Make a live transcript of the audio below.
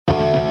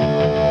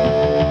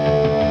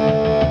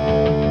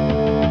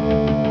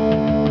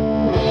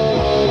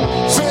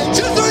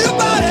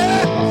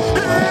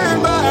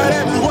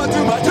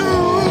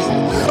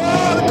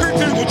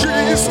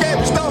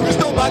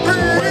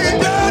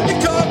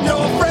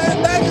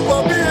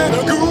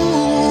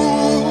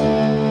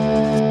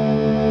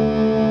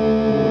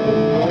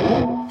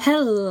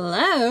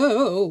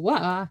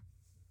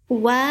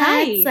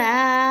What's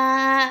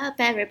up,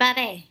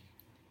 everybody?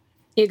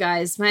 You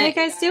guys, how you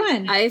guys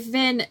doing? I've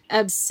been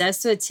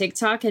obsessed with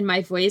TikTok, and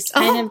my voice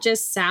kind of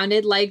just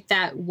sounded like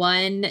that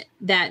one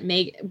that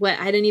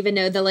I don't even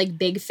know, the like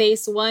big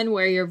face one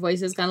where your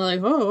voice is kind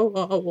of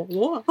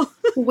like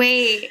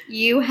Wait,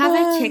 you have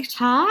a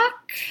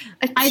TikTok?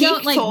 I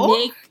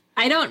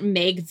don't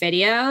make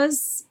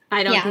videos.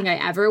 I don't think I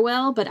ever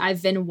will, but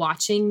I've been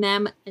watching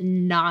them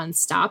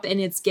nonstop, and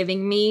it's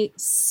giving me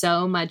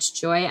so much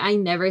joy. I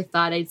never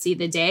thought I'd see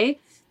the day.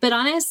 But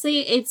honestly,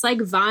 it's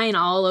like Vine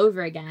all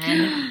over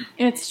again.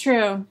 It's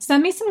true.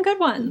 Send me some good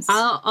ones.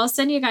 I'll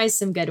send you guys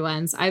some good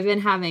ones. I've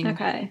been having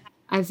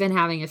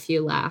a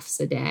few laughs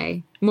a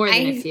day. More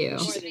than a few.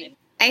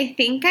 I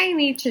think I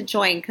need to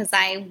join because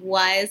I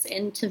was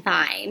into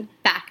Vine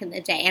back in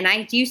the day, and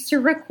I used to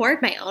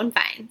record my own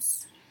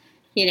Vines.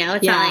 You know,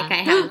 it's not like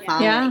I have a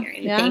following or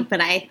anything,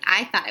 but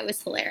I thought it was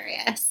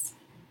hilarious.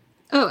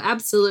 Oh,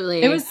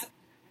 absolutely. It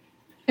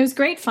was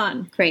great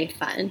fun. Great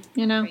fun.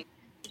 You know?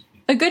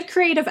 A good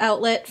creative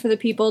outlet for the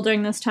people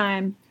during this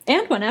time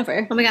and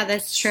whenever. Oh my God,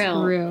 that's true.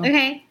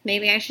 Okay,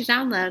 maybe I should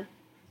download.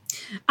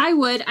 I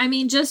would. I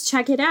mean, just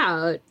check it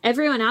out.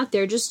 Everyone out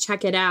there, just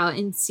check it out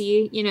and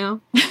see, you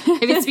know,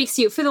 if it speaks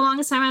to you. For the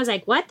longest time, I was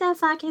like, what the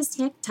fuck is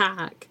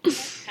TikTok?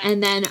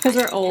 And then... Because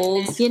we're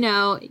old. You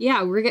know,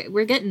 yeah,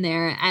 we're getting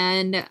there.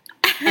 And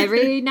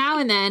every now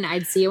and then,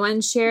 I'd see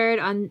one shared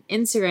on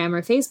Instagram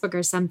or Facebook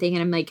or something,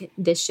 and I'm like,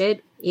 this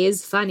shit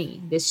is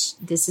funny. This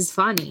is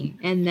funny.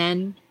 And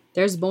then...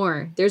 There's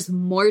more. There's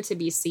more to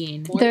be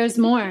seen. There's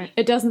more.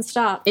 It doesn't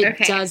stop. It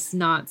does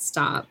not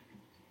stop.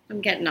 I'm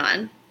getting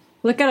on.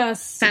 Look at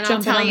us. And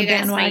I'll tell you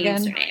guys my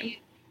username.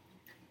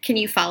 Can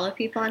you follow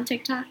people on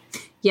TikTok?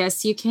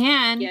 Yes, you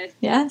can.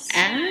 Yes.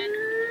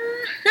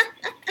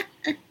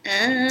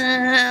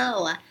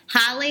 Oh,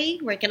 Holly,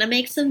 we're going to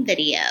make some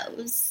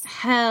videos.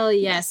 Hell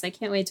yes. I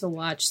can't wait to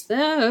watch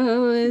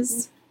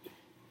those.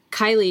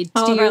 Kylie,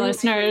 all of our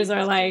listeners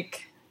are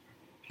like...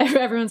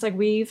 Everyone's like,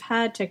 we've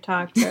had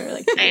TikTok for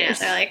like years.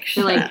 They're like,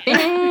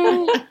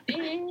 Kylie,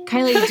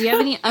 do you have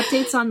any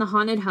updates on the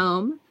haunted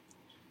home?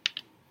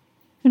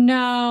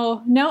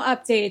 No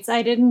updates.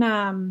 I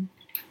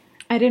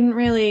didn't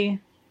really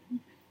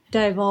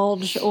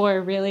divulge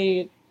or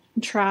really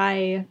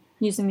try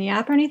using the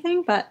app or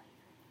anything, but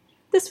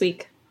this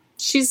week.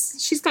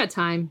 She's got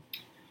time.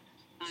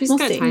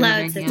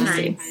 Loads of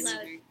time.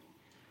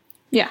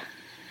 Yeah.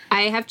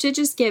 I have to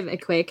just give a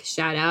quick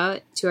shout out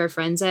to our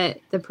friends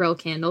at the Pearl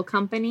Candle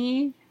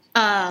Company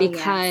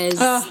because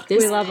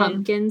this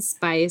pumpkin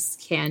spice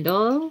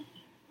candle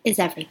is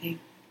everything.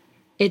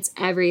 It's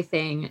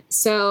everything.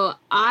 So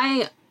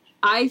I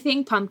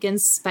think pumpkin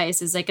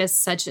spice is like it's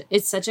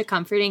such a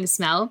comforting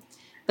smell.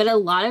 But a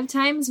lot of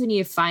times when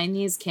you find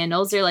these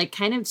candles, they're like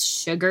kind of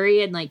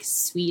sugary and like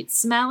sweet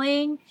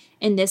smelling,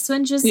 and this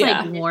one's just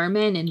like warm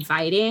and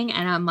inviting.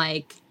 And I'm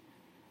like,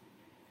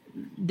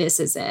 this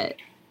is it.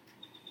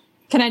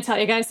 Can I tell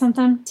you guys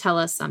something? Tell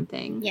us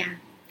something. Yeah.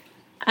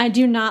 I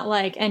do not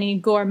like any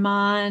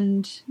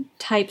gourmand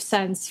type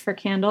scents for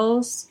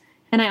candles.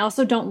 And I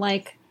also don't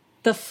like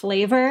the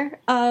flavor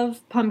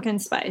of pumpkin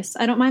spice.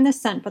 I don't mind the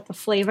scent, but the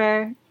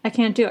flavor, I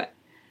can't do it.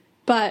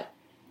 But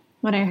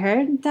when I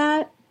heard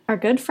that our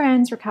good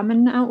friends were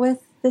coming out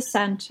with this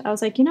scent, I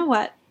was like, you know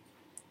what?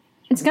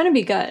 It's going to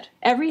be good.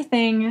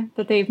 Everything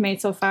that they've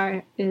made so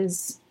far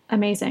is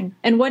amazing.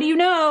 And what do you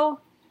know?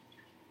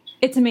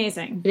 It's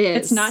amazing. It is.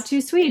 It's not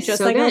too sweet. Just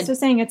so like I was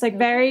saying, it's like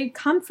very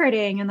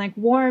comforting and like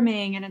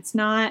warming, and it's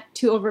not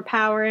too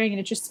overpowering, and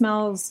it just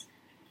smells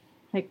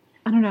like,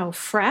 I don't know,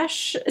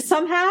 fresh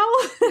somehow.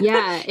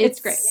 Yeah. It's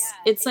great.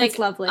 It's like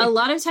lovely. A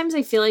lot of times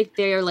I feel like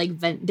they're like,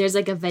 there's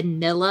like a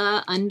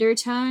vanilla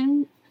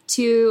undertone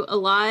to a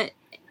lot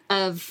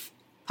of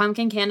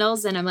pumpkin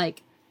candles. And I'm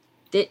like,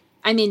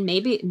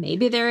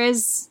 maybe there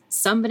is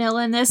some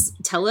vanilla in this.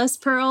 Tell us,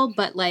 Pearl.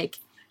 But like,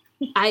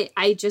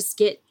 I just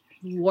get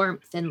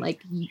warmth and like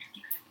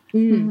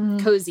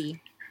cozy.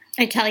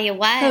 I tell you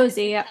what,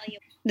 cozy. Yeah.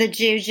 The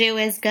juju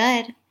is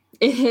good.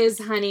 It is,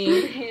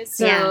 honey.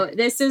 So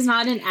this is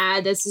not an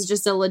ad. This is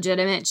just a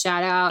legitimate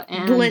shout out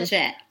and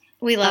legit.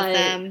 We love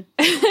them.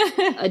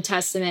 A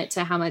testament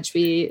to how much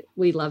we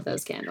love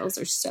those candles.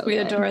 They're so we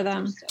good. Adore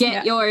them.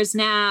 Get yours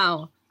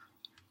now.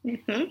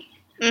 Mm-hmm.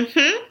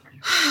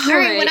 All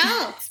right. What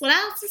else? What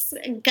else is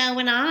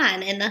going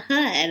on in the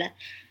hood?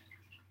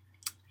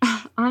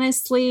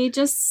 Honestly,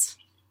 just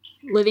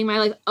living my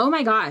life. Oh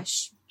my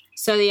gosh.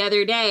 So the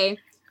other day,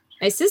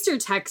 my sister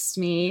texted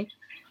me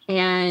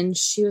and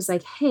she was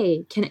like,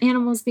 hey, can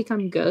animals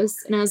become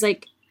ghosts? And I was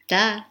like,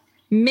 duh.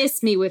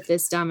 Miss me with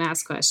this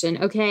dumbass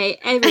question. Okay.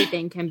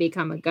 Everything can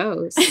become a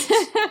ghost.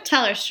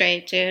 Tell her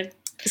straight, dude.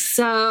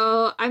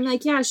 So I'm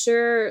like, yeah,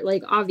 sure.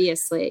 Like,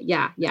 obviously.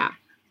 Yeah.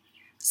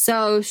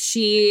 So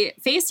she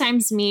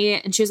FaceTimes me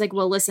and she was like,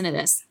 well, listen to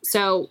this.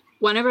 So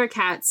one of our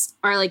cats,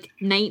 our like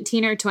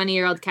 19 or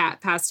 20-year-old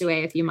cat, passed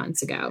away a few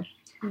months ago.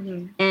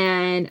 Mm-hmm.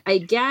 And I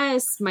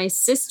guess my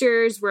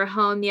sisters were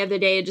home the other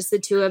day, just the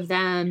two of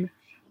them.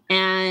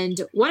 And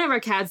one of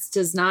our cats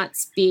does not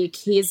speak.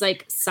 He's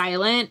like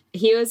silent.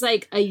 He was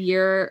like a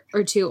year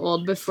or two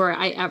old before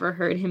I ever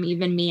heard him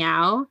even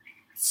meow.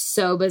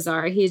 So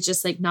bizarre. He's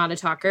just like not a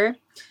talker.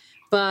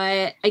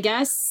 But I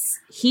guess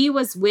he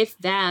was with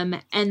them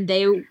and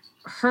they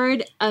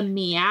heard a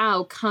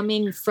meow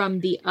coming from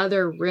the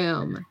other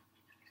room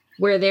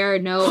where there are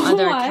no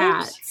other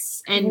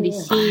cats. And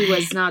he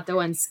was not the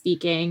one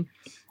speaking.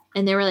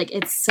 And they were like,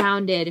 it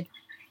sounded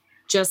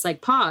just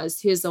like Paws,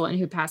 who's the one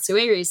who passed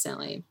away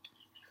recently.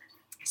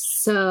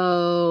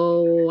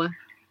 So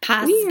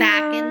Paws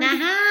back in the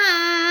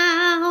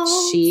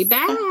house. She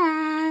back.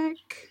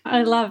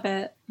 I love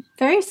it.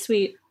 Very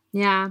sweet.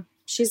 Yeah,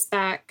 she's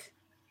back.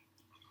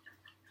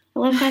 I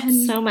love that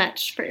so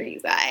much for you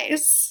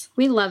guys.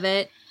 We love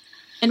it.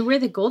 And we're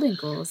the Golden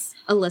Ghouls.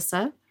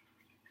 Alyssa.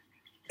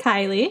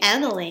 Kylie.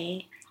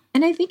 Emily.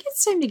 And I think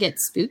it's time to get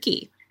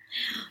spooky.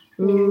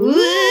 Ooh.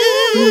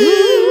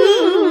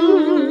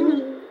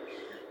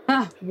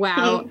 Oh,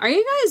 wow. Are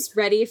you guys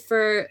ready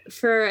for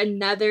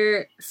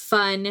another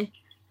fun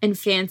and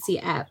fancy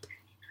ep?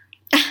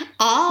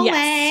 Always.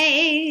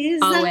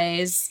 Yes.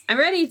 Always. I'm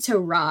ready to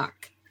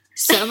rock.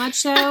 So much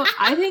so,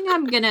 I think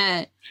I'm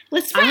gonna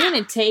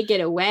take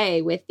it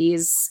away with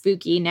these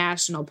spooky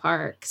national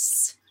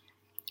parks.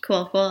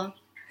 Cool.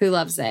 Who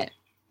loves it?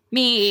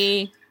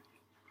 Me.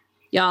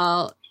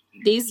 Y'all,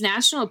 these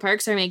national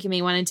parks are making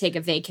me want to take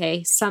a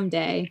vacay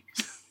someday.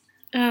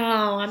 Oh,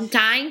 I'm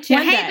dying to.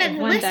 But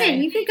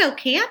listen, you could go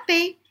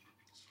camping.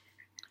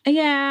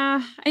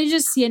 Yeah, I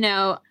just,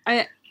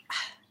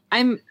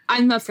 I'm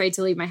afraid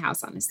to leave my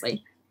house,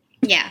 honestly.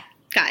 Yeah,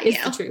 got you.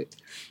 It's the truth.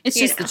 It's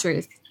just the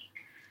truth.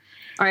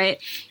 All right,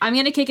 I'm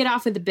going to kick it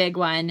off with the big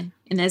one,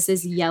 and this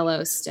is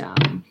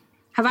Yellowstone.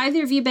 Have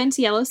either of you been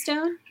to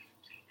Yellowstone?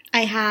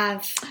 I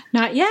have.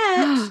 Not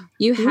yet.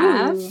 You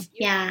have? Ooh.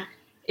 Yeah.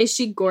 Is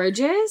she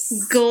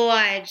gorgeous?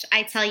 Gorge.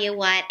 I tell you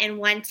what. And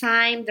one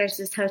time, there's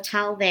this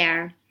hotel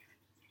there,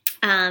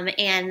 and,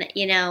 it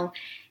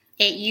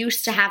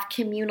used to have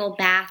communal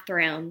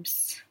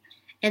bathrooms.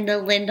 And the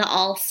Linda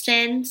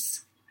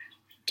Alstons,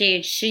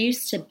 dude, she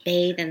used to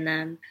bathe in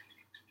them.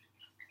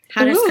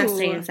 How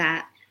disgusting is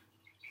that?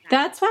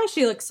 That's why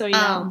she looks so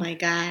young. Oh, my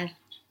God.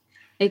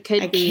 It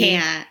could be.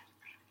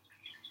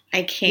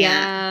 I can't.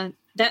 Yeah.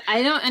 That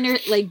I don't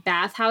like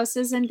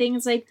bathhouses and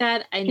things like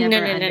that. I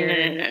never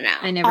No.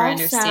 I never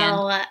understand.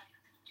 Also,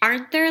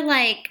 aren't there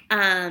like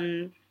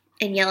in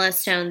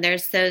Yellowstone?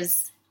 There's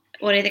those.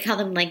 What do they call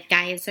them? Like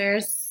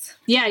geysers.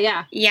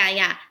 Yeah.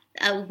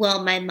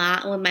 Well, when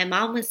my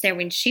mom was there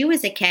when she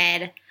was a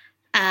kid,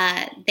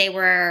 they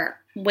were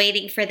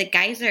waiting for the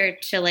geyser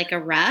to like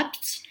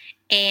erupt,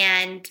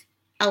 and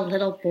a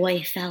little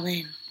boy fell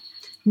in.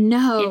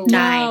 No, and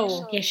died.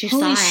 no. Yeah, she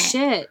Holy saw it.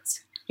 Shit.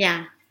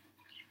 Yeah.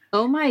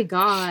 Oh my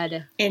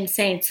God.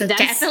 Insane. So that's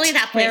definitely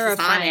that place is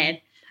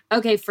haunted.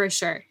 Okay, for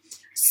sure.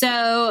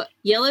 So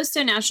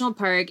Yellowstone National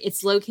Park,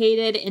 it's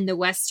located in the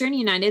western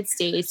United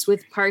States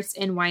with parks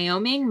in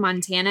Wyoming,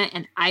 Montana,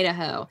 and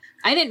Idaho.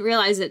 I didn't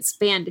realize it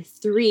spanned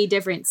 3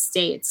 different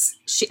states.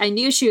 I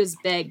knew she was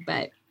big,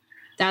 but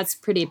that's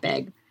pretty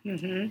big.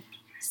 Mm-hmm.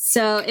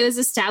 So it was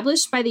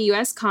established by the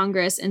U.S.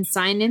 Congress and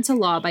signed into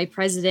law by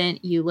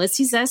President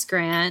Ulysses S.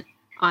 Grant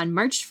on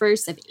March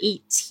 1st of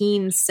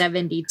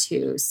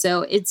 1872.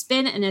 So it's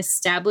been an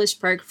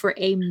established park for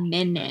a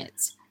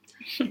minute.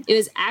 It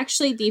was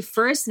actually the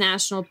first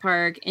national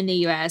park in the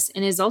U.S.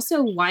 and is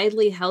also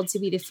widely held to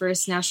be the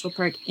first national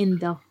park in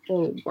the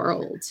whole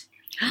world.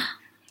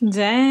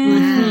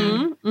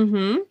 Dang.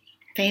 Mm-hmm.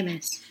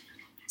 Famous.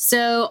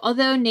 So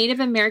although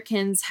Native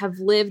Americans have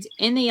lived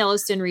in the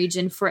Yellowstone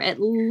region for at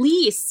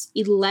least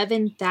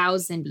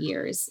 11,000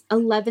 years,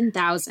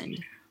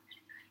 11,000.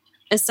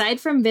 Aside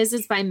from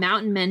visits by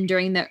mountain men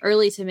during the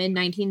early to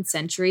mid-19th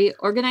century,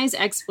 organized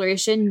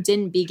exploration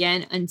didn't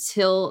begin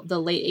until the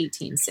late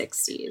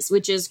 1860s,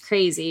 which is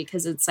crazy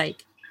because it's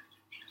like,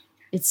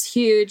 it's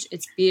huge,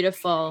 it's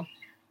beautiful,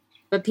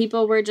 but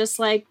people were just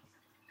like,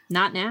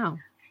 not now.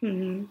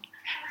 Mm-hmm.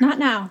 Not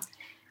now.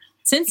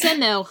 Since then,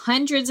 though,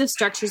 hundreds of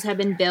structures have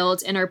been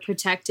built and are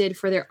protected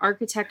for their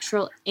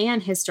architectural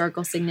and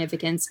historical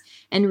significance,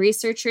 and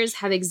researchers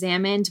have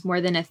examined more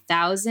than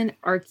 1,000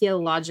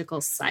 archaeological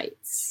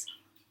sites.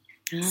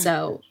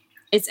 So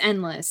it's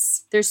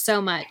endless. There's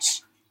so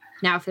much.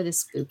 Now for the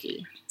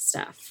spooky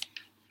stuff.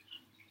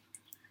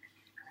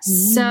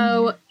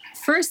 So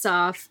first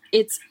off,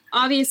 it's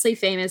obviously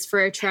famous for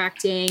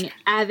attracting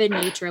avid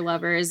nature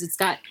lovers. It's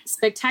got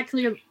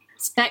spectacular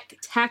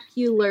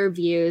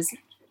views.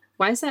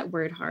 Why is that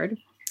word hard?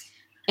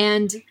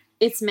 And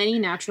its many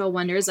natural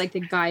wonders like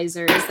the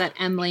geysers that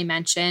Emily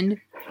mentioned.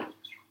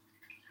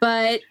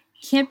 But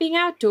camping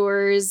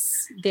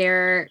outdoors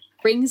there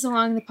brings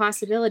along the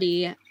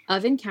possibility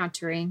of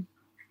encountering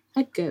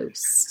a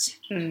ghost.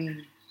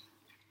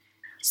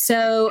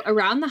 So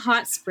around the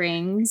hot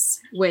springs,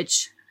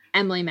 which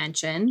Emily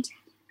mentioned,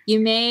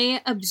 you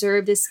may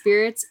observe the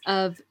spirits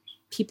of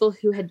people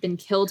who had been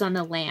killed on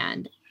the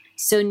land.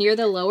 So near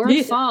the lower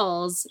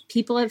falls,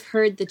 people have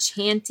heard the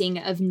chanting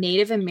of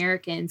Native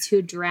Americans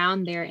who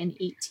drowned there in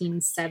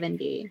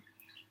 1870.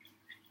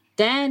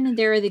 Then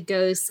there are the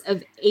ghosts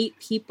of 8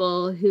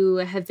 people who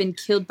have been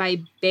killed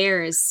by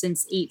bears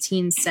since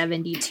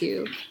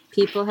 1872.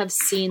 People have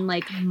seen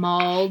like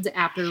mauled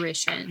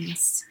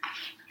apparitions,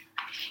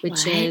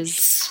 which is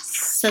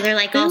so they're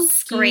like all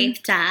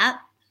scraped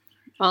up,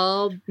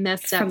 all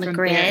messed up from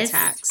bear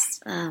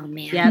attacks. Oh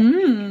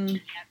man!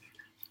 Yep.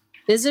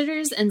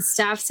 Visitors and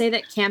staff say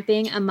that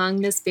camping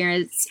among the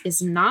spirits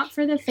is not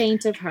for the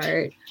faint of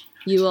heart.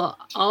 You will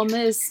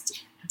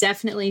almost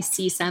definitely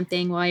see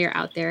something while you're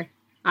out there.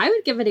 I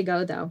would give it a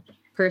go, though,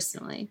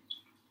 personally.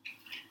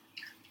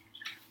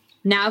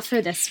 Now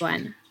for this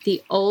one,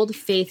 the Old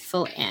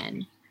Faithful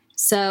Inn.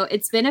 So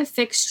it's been a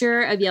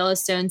fixture of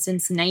Yellowstone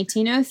since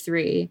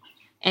 1903,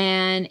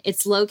 and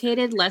it's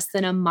located less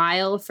than a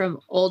mile from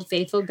Old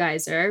Faithful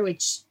Geyser,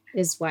 which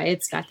is why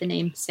it's got the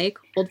namesake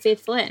Old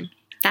Faithful Inn.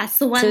 That's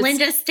the one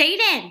Linda stayed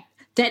in.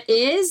 That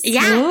is?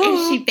 Yeah,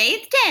 and she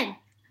bathed in.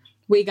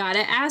 We got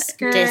to ask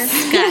her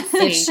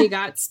Disgusting. if she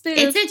got spooked.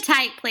 It's a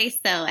tight place,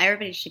 though.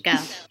 Everybody should go.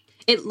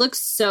 It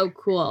looks so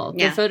cool.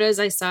 Yeah. The photos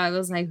I saw, I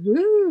was like,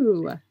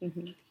 ooh.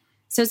 Mm-hmm.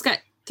 So it's got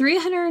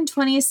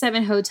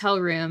 327 hotel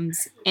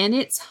rooms, and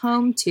it's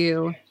home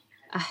to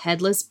a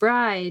headless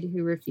bride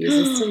who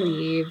refuses to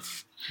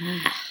leave.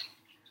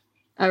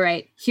 All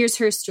right, here's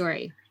her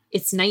story.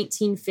 It's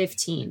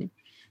 1915.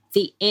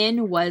 The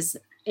inn was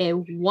a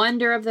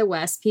wonder of the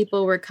West.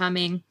 People were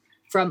coming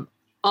from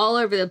all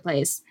over the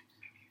place,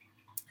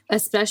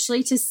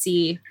 especially to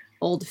see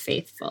Old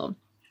Faithful.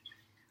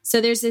 So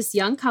there's this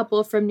young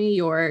couple from New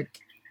York,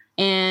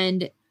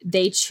 and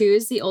they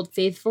choose the Old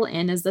Faithful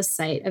Inn as the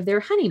site of their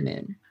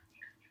honeymoon.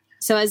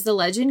 So as the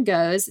legend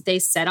goes, they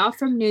set off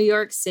from New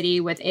York City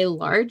with a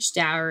large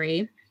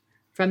dowry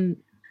from,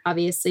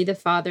 obviously, the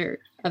father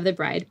of the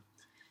bride.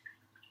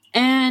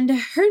 And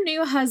her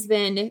new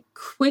husband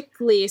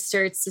quickly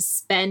starts to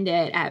spend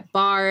it at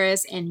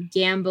bars and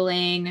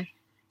gambling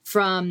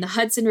from the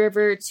Hudson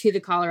River to the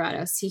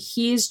Colorado. So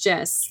he's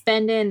just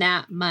spending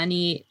that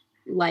money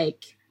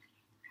like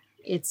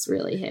it's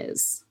really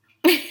his.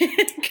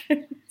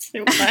 It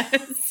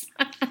was.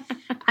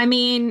 I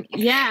mean,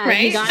 yeah, right?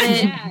 He got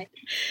it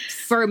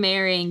for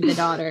marrying the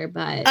daughter,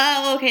 but...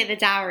 Oh, okay, the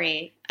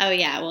dowry. Oh,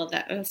 yeah, well,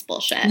 that was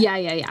bullshit.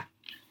 Yeah.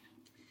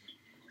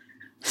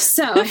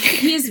 So,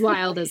 he's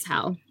wild as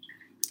hell.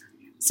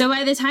 So,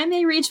 by the time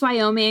they reach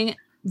Wyoming,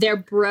 they're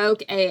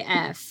broke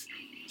AF.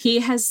 He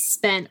has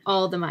spent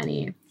all the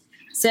money.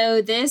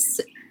 So,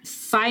 this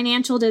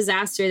financial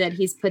disaster that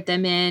he's put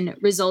them in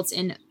results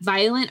in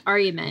violent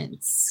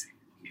arguments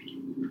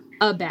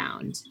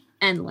abound,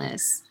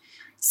 endless.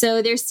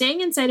 So, they're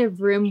staying inside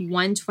of room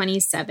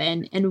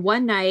 127, and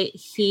one night,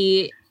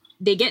 they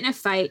get in a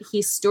fight.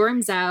 He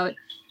storms out.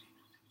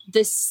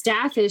 The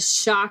staff is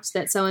shocked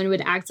that someone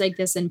would act like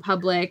this in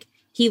public.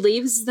 He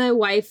leaves the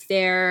wife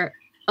there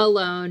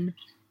alone.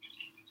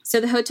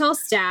 So the hotel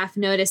staff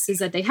notices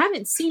that they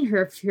haven't seen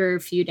her for a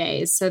few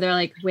days. So they're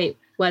like, wait,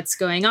 what's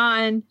going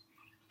on?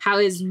 How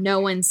has no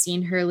one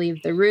seen her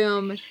leave the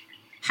room?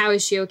 How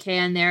is she okay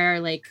in there?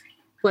 Like,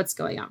 what's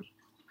going on?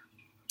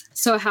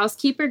 So a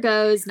housekeeper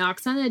goes,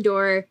 knocks on the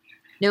door,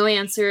 no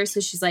answer. So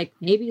she's like,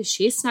 maybe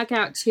she snuck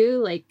out too.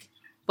 Like,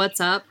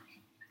 what's up?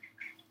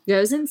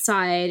 Goes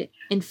inside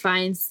and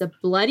finds the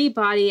bloody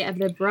body of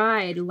the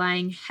bride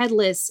lying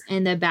headless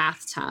in the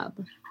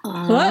bathtub.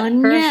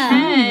 Her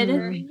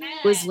head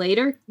was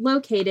later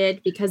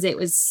located because it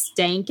was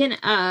stanking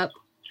up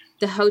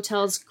the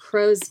hotel's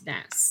crow's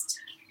nest.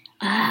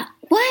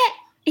 What?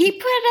 He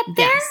put it up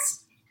there?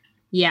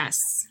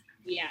 Yes.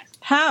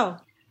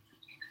 How?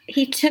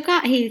 He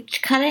cut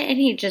it and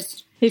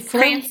he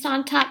pranced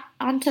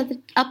onto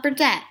the upper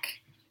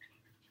deck.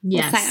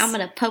 Yes. It's like, I'm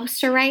going to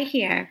post her right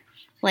here.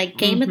 Like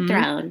Game of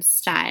Thrones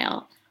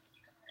style.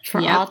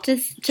 For all to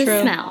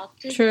smell.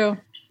 True.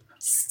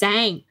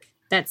 Stank.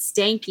 That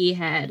stanky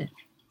head,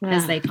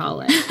 as they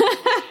call it.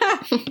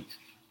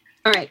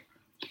 All right.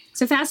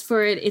 So fast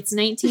forward, it's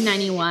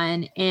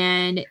 1991,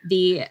 and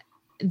the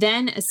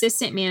then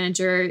assistant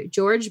manager,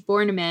 George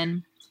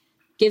Borneman,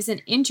 gives an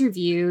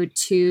interview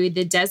to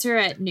the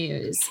Deseret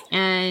News.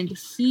 And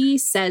he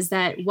says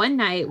that one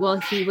night while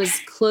he was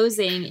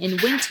closing in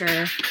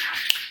winter,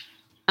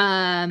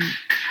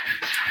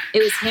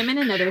 it was him and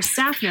another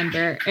staff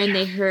member, and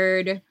they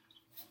heard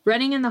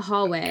running in the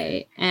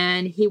hallway,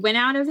 and he went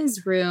out of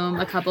his room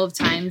a couple of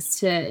times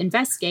to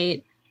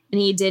investigate, and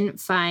he didn't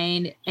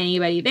find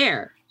anybody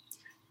there.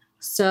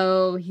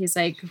 So he's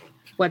like,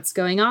 what's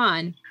going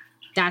on?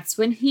 That's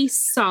when he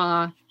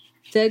saw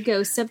the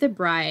ghost of the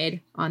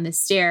bride on the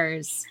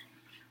stairs.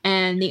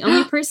 And the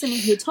only person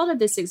who told of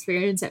this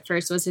experience at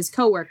first was his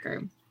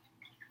coworker.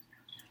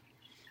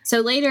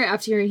 So later,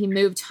 after he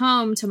moved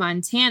home to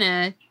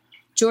Montana,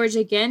 George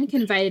again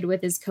confided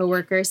with his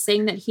coworker,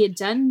 saying that he had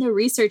done the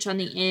research on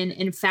the inn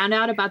and found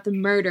out about the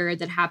murder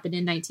that happened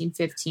in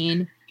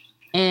 1915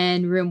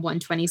 in room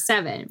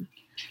 127.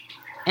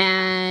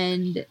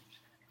 And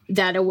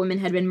that a woman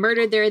had been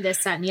murdered there,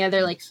 this, that, and the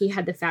other. Like, he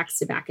had the facts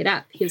to back it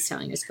up. He was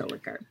telling his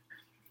coworker.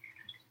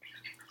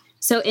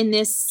 So in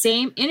this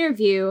same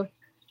interview,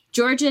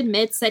 George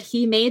admits that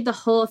he made the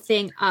whole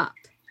thing up.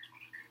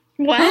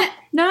 What?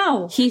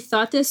 No. He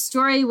thought this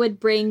story would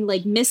bring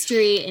like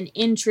mystery and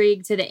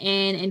intrigue to the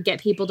inn and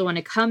get people to want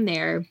to come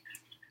there.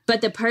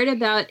 But the part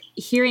about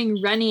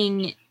hearing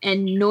running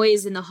and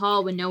noise in the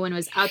hall when no one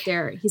was out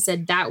there, he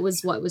said that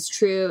was what was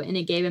true, and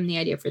it gave him the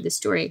idea for the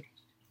story.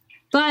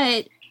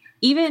 But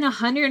even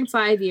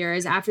 105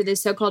 years after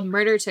this so-called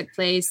murder took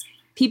place,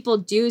 people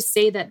do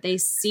say that they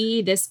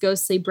see this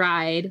ghostly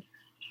bride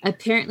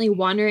apparently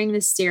wandering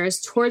the stairs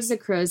towards the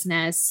crow's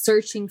nest,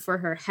 searching for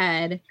her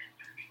head.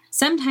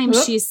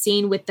 Sometimes she's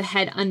seen with the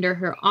head under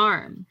her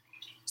arm.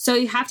 So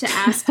you have to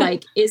ask,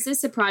 like, is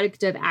this a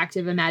product of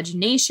active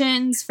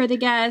imaginations for the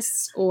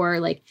guests? Or,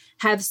 like,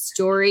 have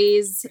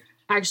stories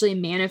actually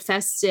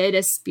manifested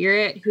a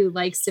spirit who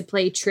likes to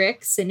play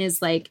tricks and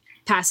is, like,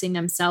 passing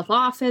themselves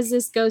off as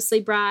this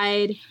ghostly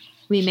bride?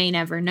 We may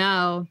never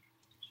know.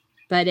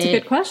 But it's a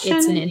good question.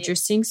 It's an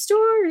interesting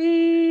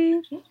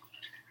story.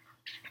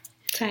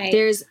 Okay.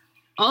 There's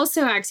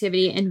also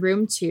activity in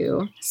room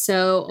 2.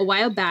 So a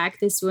while back,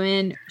 this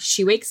woman,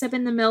 she wakes up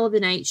in the middle of the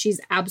night. She's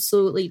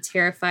absolutely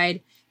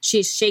terrified.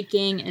 She's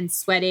shaking and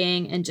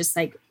sweating and just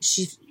like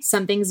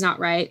something's not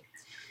right.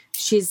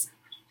 She's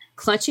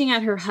clutching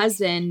at her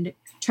husband,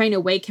 trying to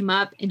wake him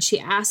up. And she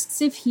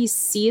asks if he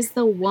sees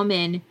the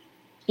woman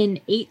in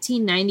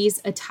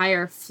 1890s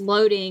attire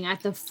floating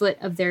at the foot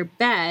of their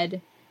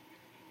bed.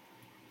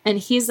 And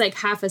he's like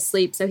half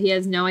asleep, so he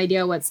has no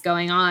idea what's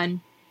going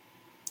on.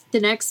 The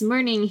next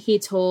morning, he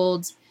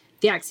told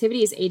the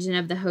activities agent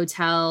of the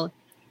hotel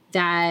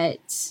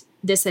that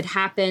this had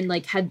happened,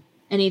 like, had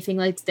anything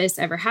like this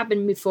ever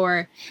happened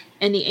before?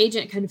 And the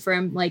agent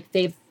confirmed, like,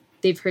 they've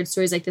heard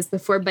stories like this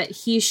before, but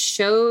he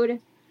showed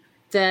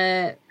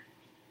the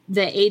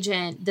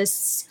agent the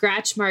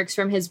scratch marks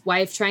from his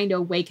wife trying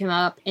to wake him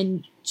up,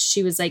 and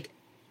she was, like,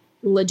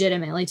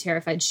 legitimately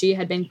terrified. She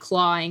had been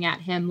clawing at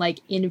him,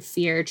 like, in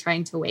fear,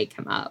 trying to wake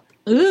him up.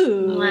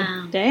 Ooh,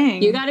 wow.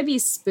 Dang. You gotta be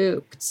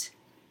spooked.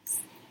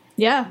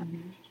 Yeah.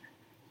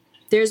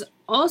 There's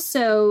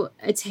also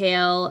a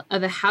tale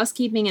of a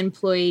housekeeping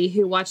employee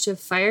who watched a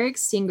fire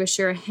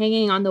extinguisher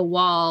hanging on the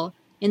wall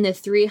in the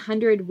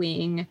 300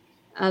 wing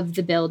of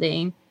the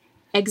building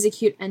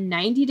execute a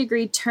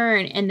 90-degree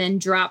turn and then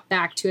drop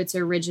back to its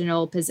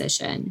original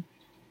position.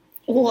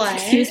 What?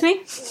 Excuse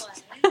me?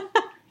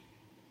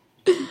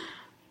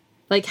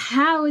 Like,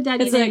 how would that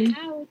it's even...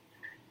 Like,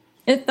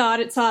 it thought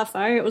it saw a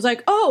fire. It was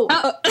like,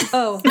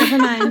 oh, never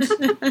mind.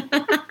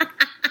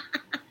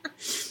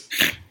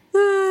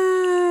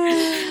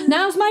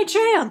 Now's my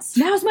chance.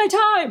 Now's my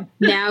time.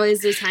 Now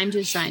is the time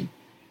to shine.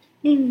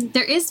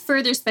 There is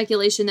further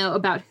speculation, though,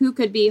 about who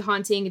could be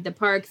haunting the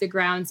park, the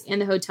grounds, and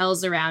the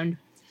hotels around.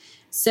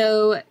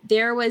 So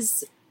there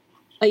was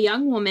a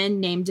young woman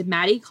named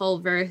Maddie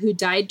Culver who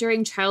died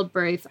during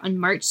childbirth on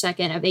March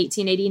 2nd of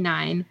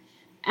 1889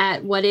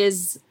 at what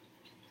is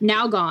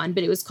now gone,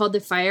 but it was called the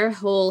Fire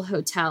Hole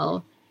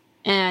Hotel.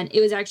 And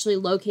it was actually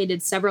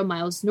located several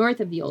miles north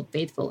of the Old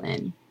Faithful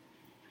Inn.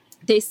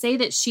 They say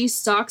that she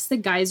stalks the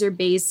geyser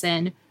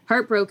basin,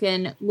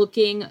 heartbroken,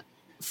 looking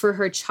for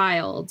her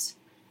child,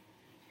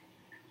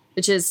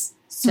 which is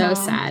so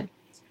sad.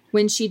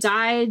 When she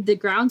died, the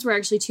grounds were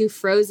actually too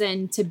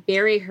frozen to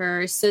bury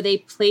her, so they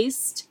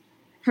placed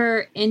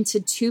her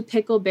into 2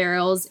 pickle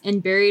barrels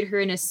and buried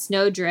her in a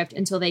snowdrift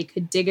until they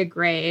could dig a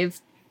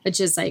grave, which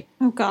is like,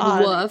 oh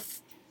God,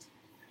 woof.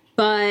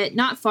 But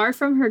not far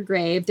from her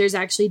grave, there's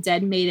actually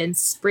Dead Maiden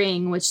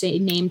Spring, which they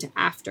named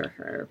after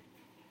her.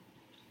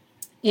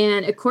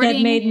 And according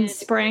Dead Maiden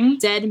Spring?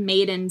 Dead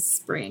Maiden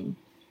Spring.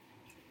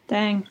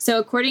 Dang. So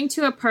according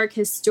to a park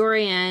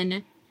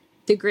historian,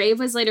 the grave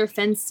was later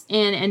fenced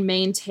in and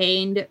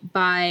maintained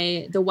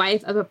by the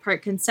wife of a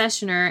park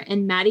concessionaire,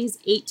 and Maddie's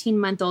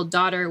 18-month-old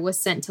daughter was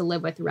sent to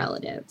live with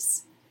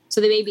relatives.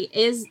 So the baby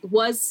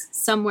was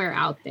somewhere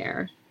out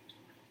there.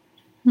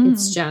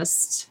 It's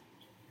just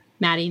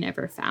Maddie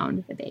never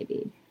found the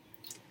baby.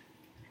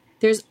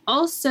 There's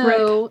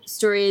also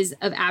stories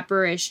of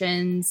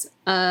apparitions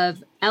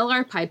of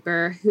L.R.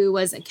 Piper, who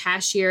was a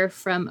cashier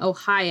from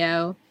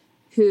Ohio,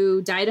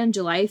 who died on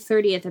July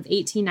 30th of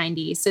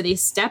 1890. So they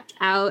stepped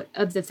out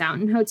of the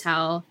Fountain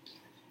Hotel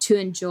to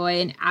enjoy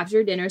an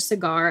after-dinner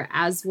cigar,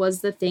 as was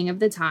the thing of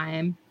the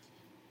time,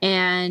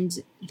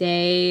 and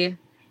they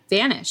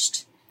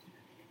vanished.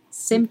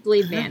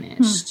 Simply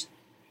vanished.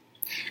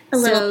 A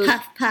little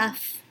puff,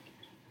 puff,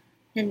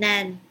 and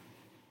then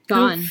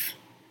gone. Poof.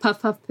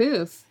 Puff, puff,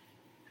 poof.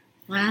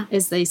 Wow.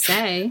 As they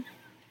say.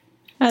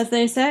 As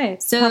they say.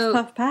 So,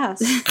 puff, puff,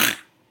 pass.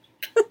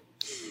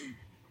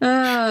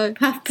 Puff,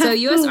 puff, so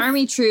U.S. poof.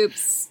 Army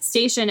troops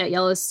stationed at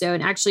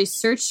Yellowstone actually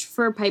searched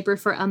for Piper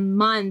for a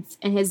month,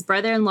 and his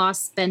brother-in-law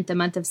spent the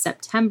month of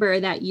September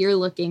that year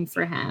looking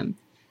for him.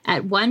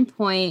 At one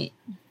point,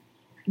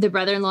 the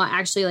brother-in-law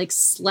actually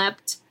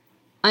slept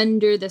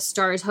under the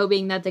stars,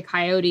 hoping that the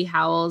coyote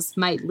howls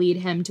might lead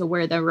him to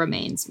where the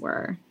remains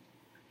were.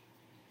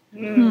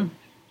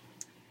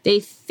 They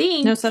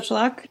think no such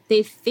luck.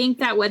 They think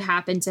that what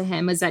happened to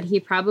him was that he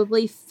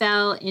probably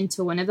fell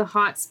into one of the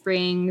hot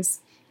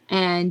springs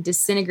and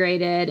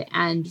disintegrated,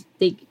 and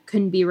they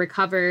couldn't be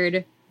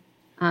recovered.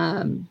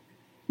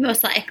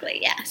 Most likely,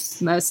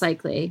 yes. Most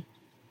likely.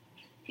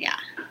 Yeah.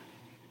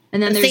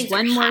 And then Those there's things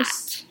one are more.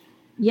 hot.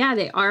 Yeah,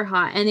 they are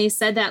hot. And they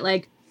said that,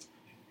 like,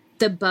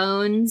 the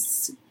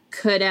bones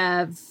could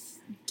have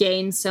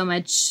gained so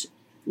much,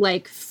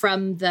 like,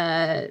 from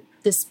the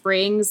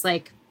springs.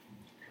 Like,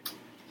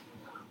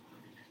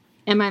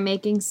 am I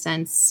making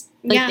sense?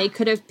 Like, they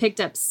could have picked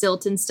up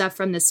silt and stuff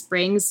from the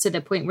springs to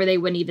the point where they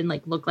wouldn't even,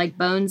 like, look like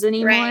bones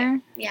anymore.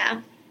 Right.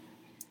 Yeah.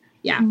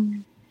 Yeah.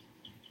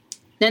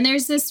 Then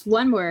there's this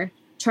one more,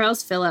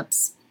 Charles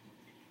Phillips,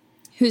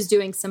 who's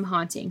doing some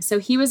haunting. So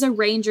he was a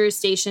ranger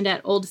stationed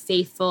at Old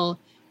Faithful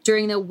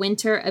during the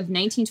winter of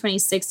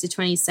 1926 to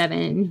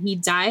 27. He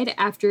died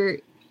after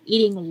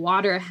eating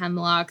water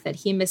hemlock that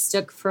he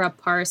mistook for a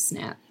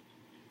parsnip.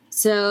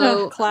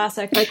 So,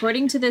 classic.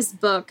 According to this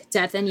book,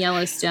 Death in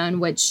Yellowstone,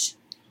 which,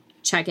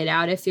 check it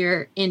out if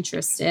you're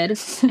interested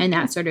and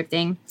that sort of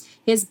thing,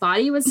 his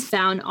body was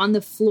found on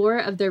the floor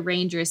of the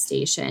ranger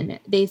station.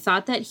 They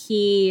thought that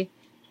he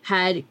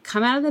had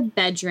come out of the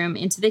bedroom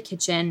into the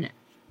kitchen,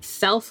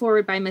 fell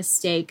forward by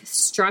mistake,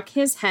 struck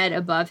his head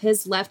above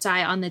his left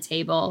eye on the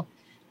table.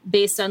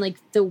 Based on, like,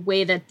 the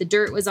way that the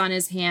dirt was on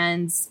his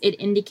hands, it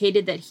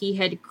indicated that he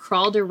had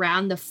crawled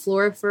around the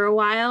floor for a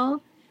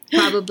while,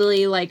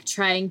 probably, like,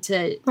 trying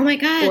to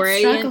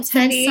orient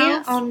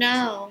himself. Oh,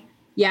 no.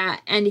 Yeah,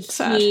 and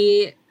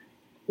he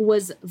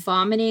was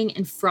vomiting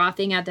and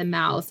frothing at the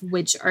mouth,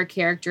 which are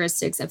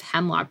characteristics of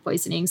hemlock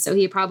poisoning. So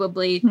he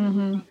probably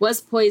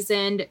was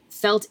poisoned,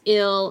 felt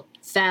ill,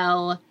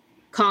 fell,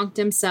 conked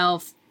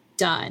himself,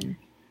 done.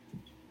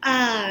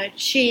 Oh,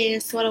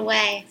 jeez, what a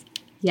way.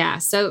 Yeah,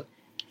 so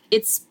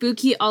it's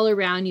spooky all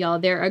around, y'all.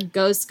 There are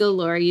ghosts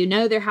galore. You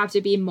know there have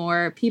to be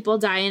more. People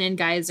dying in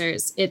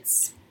geysers.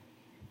 It's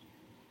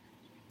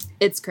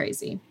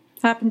crazy.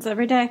 Happens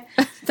every day.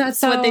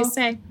 That's what they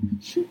say.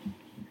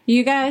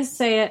 You guys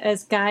say it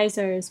as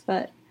geysers,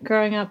 but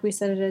growing up we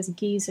said it as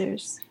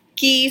geezers.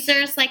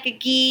 Geezers, like a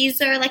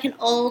geezer, like an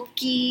old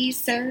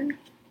geezer.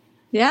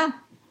 Yeah,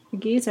 a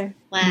geezer.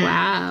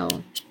 Wow.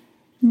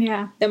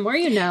 Yeah. The more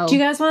you know. Do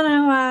you guys want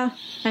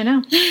to, I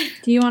know.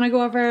 Do you want to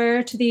go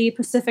over to the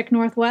Pacific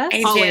Northwest?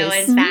 I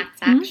do, in fact,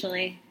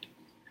 actually.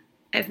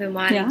 I've been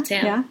wanting to.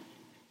 Yeah.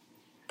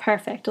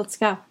 Perfect. Let's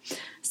go.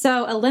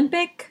 So,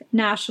 Olympic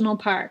National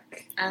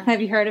Park.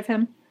 Have you heard of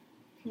him?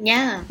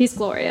 Yeah. He's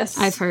glorious.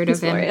 I've heard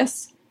of him. He's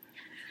glorious.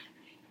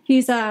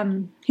 He's,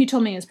 he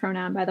told me his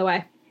pronoun, by the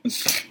way.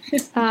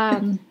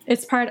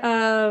 It's part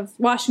of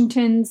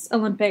Washington's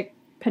Olympic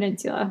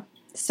Peninsula.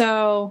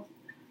 So,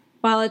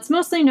 while it's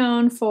mostly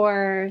known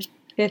for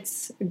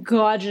its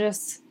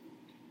gorgeous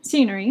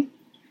scenery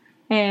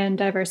and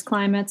diverse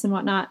climates and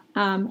whatnot,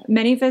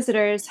 many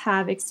visitors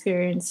have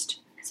experienced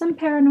some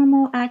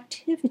paranormal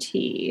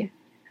activity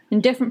in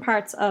different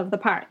parts of the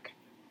park.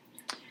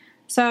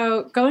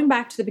 So, going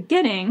back to the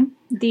beginning,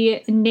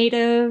 the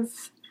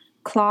native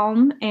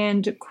Clallam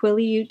and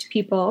Quileute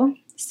people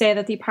say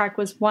that the park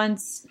was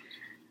once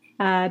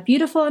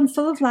beautiful and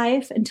full of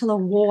life until a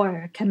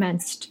war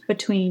commenced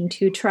between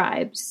two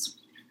tribes.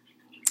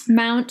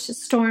 Mount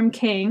Storm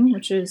King,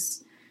 which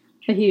is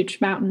a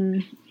huge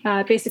mountain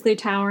basically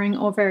towering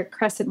over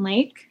Crescent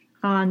Lake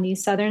on the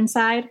southern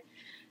side.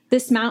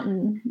 This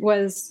mountain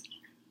was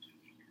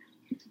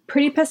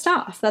pretty pissed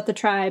off that the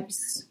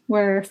tribes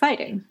were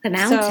fighting. The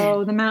mountain.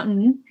 So the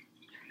mountain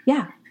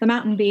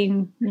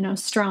being,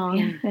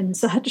 strong and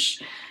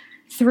such,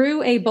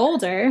 threw a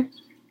boulder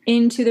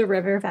into the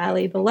river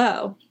valley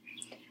below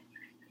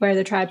where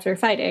the tribes were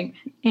fighting.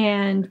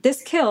 And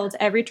this killed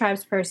every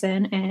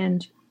tribesperson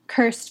and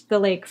cursed the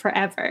lake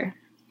forever.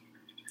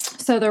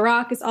 So the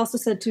rock is also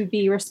said to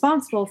be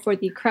responsible for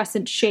the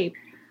crescent shape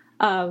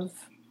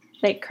of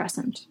Lake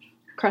Crescent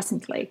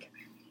Lake.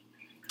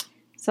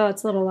 So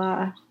it's a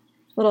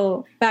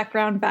little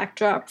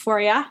backdrop for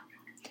ya.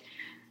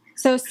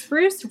 So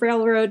Spruce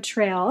Railroad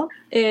Trail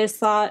is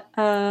thought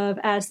of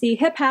as the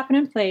hip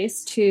happening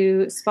place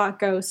to spot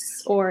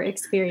ghosts or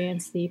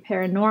experience the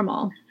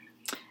paranormal.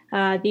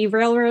 The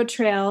Railroad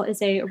Trail is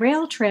a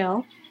rail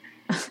trail,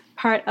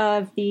 part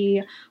of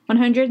the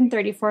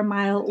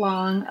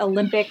 134-mile-long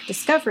Olympic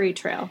Discovery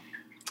Trail.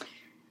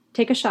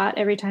 Take a shot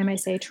every time I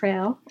say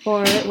trail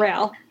or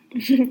rail.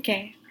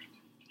 Okay.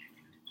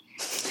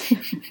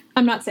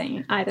 I'm not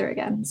saying either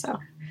again, so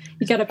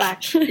you gotta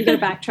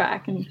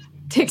backtrack and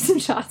take some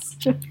shots.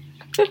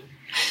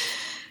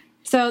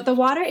 So the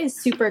water is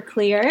super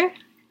clear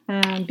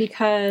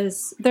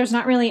because there's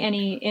not really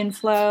any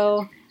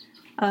inflow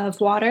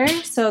of water,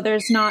 so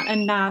there's not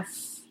enough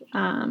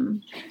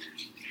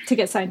to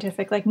get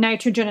scientific, like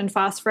nitrogen and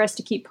phosphorus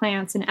to keep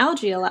plants and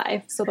algae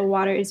alive. So the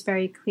water is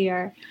very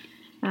clear.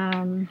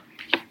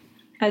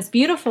 As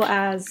beautiful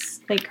as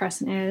Lake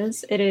Crescent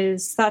is, it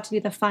is thought to be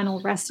the final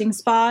resting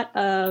spot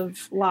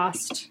of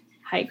lost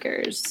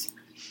hikers.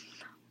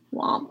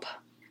 Womp.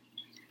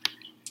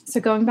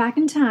 So going back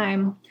in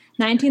time,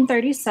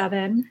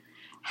 1937,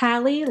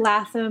 Hallie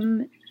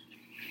Latham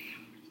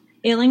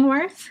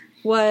Illingworth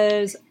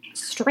was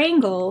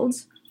strangled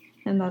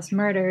and thus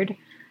murdered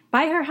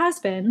by her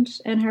husband,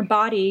 and her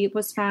body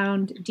was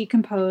found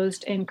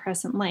decomposed in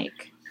Crescent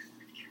Lake.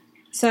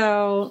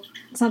 So,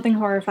 something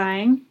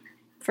horrifying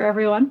for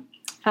everyone.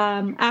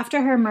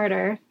 After her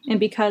murder, and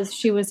because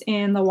she was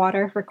in the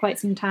water for quite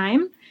some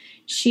time,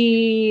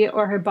 she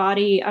or her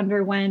body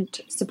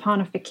underwent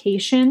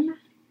saponification.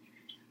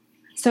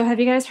 So have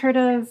you guys heard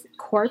of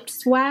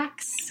corpse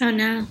wax? Oh,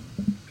 no.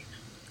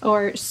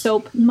 Or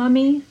soap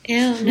mummy?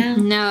 Ew, no.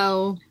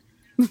 No.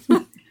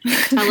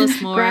 Tell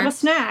us more. Grab a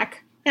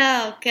snack.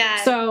 Oh, God.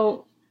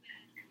 So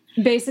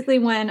basically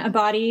when a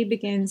body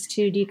begins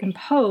to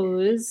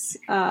decompose,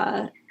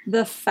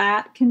 the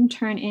fat in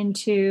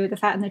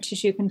the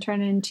tissue can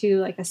turn into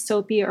like a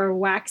soapy or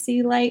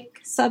waxy-like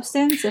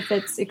substance if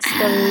it's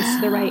exposed to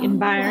the right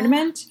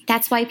environment.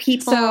 That's why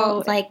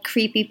people, like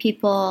creepy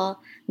people,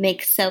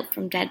 make soap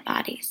from dead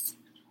bodies.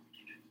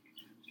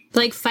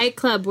 Like Fight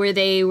Club, where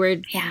they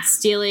were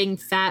stealing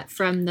fat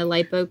from the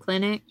lipo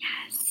clinic.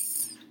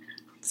 Yes.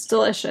 It's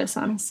delicious,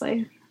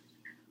 honestly.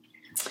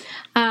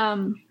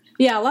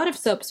 Yeah, a lot of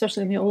soap,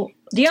 especially in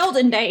the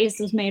olden days,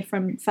 was made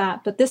from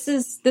fat. But this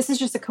is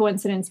just a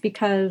coincidence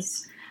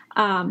because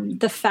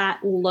the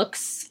fat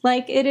looks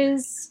like it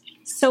is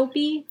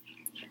soapy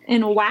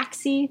and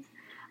waxy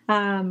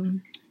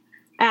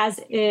as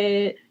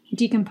it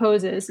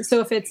decomposes. So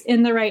if it's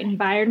in the right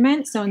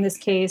environment, so in this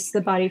case, the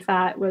body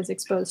fat was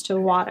exposed to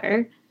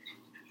water,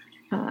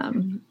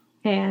 and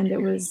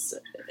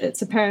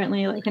it's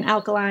apparently like an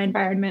alkaline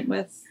environment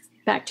with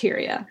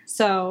bacteria.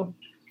 So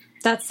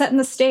that's setting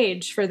the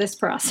stage for this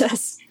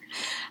process.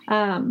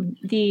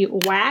 The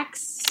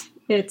wax,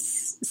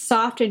 it's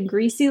soft and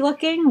greasy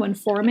looking when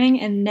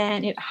forming, and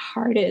then it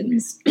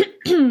hardens.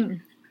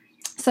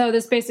 So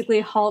this basically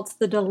halts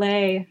the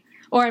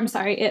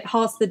it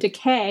halts the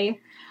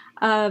decay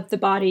of the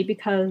body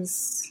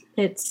because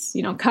it's,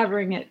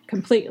 covering it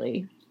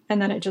completely,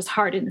 and then it just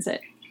hardens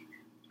it,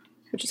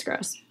 which is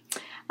gross.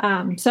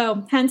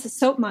 So hence a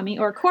soap mummy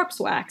or corpse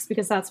wax,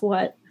 because that's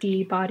what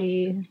the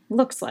body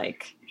looks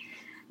like.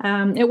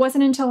 It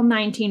wasn't until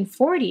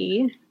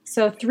 1940,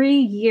 so 3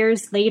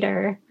 years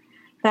later,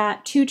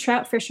 that 2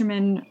 trout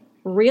fishermen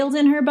reeled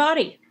in her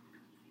body.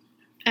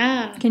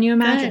 Oh, can you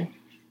imagine? Good.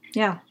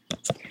 Yeah.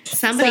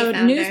 Somebody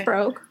found news her.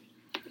 broke.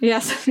 Yeah,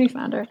 somebody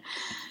found her.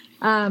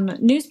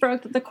 News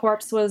broke that the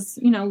corpse was,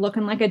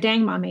 looking like a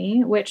dang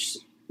mummy, which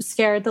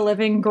scared the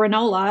living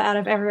granola out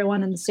of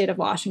everyone in the state of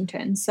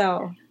Washington.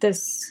 So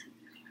this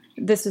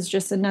is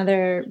just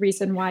another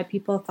reason why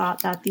people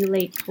thought that the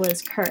lake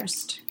was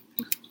cursed.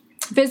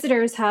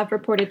 Visitors have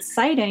reported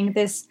sighting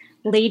this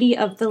lady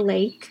of the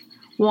lake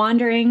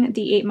wandering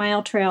the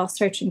 8-mile trail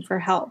searching for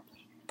help.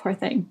 Poor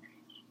thing.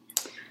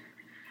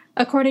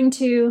 According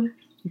to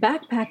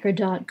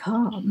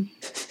backpacker.com,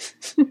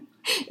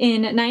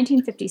 in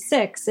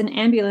 1956, an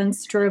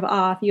ambulance drove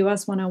off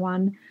US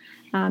 101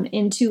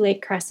 into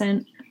Lake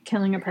Crescent,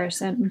 killing a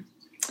person.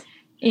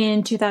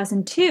 In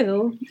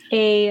 2002,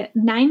 a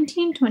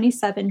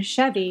 1927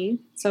 Chevy,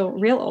 so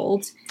real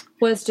old,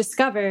 was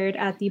discovered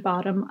at the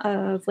bottom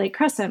of Lake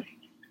Crescent.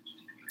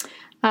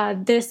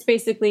 This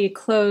basically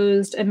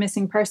closed a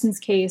missing persons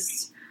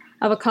case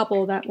of a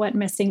couple that went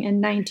missing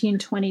in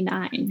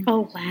 1929.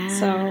 Oh, wow.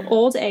 So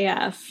old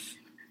AF.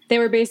 They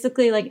were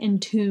basically like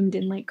entombed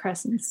in Lake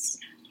Crescent's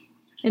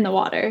in the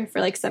water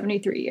for like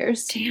 73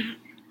 years. Damn.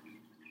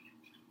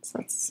 So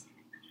that's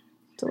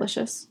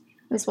delicious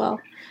as well.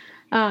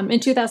 In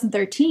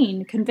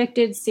 2013,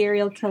 convicted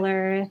serial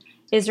killer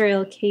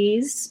Israel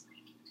Keys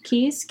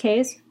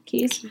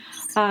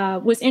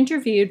was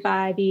interviewed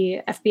by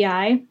the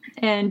FBI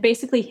and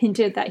basically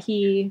hinted that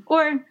he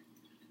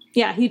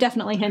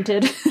definitely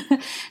hinted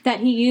that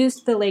he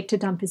used the lake to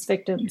dump his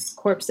victims'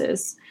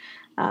 corpses.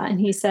 And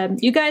he said,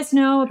 "You guys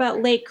know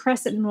about Lake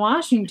Crescent in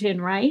Washington,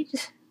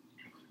 right?"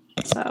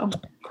 So,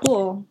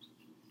 cool.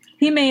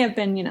 He may have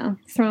been,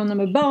 throwing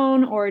them a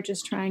bone or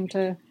just trying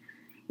to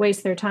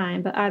waste their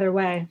time. But either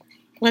way,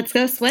 let's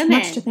go swimming.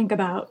 Much to think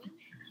about.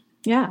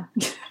 Yeah.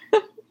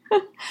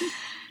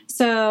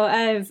 So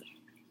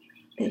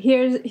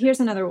here's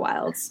another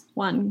wild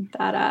one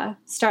that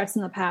starts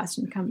in the past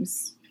and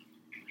comes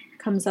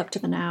up to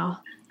the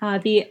now.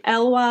 The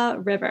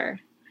Elwha River.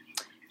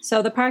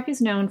 So the park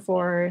is known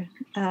for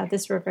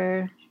this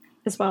river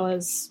as well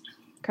as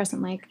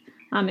Crescent Lake.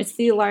 It's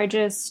the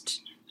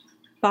largest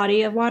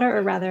body of water,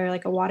 or rather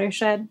like a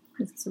watershed.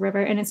 It's a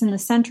river, and it's in the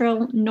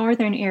central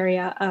northern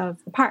area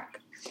of the park.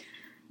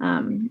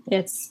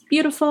 It's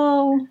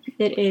beautiful.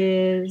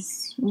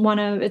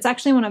 It's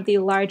actually one of the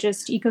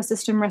largest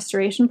ecosystem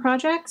restoration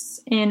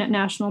projects in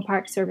National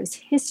Park Service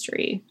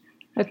history,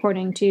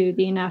 according to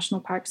the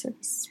National Park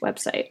Service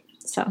website.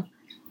 So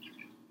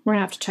we're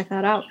gonna have to check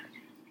that out.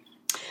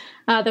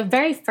 The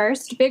very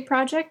first big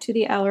project to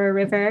the Elwha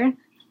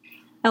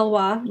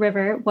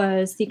River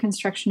was the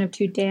construction of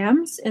 2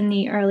 dams in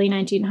the early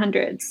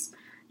 1900s.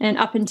 And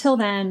up until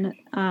then,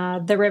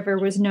 the river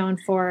was known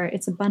for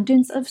its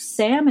abundance of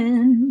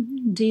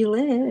salmon.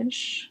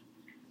 Delish.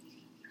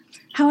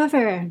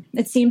 However,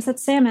 it seems that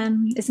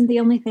salmon isn't the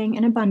only thing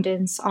in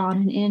abundance on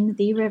and in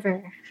the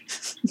river.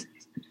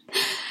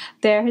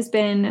 There has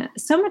been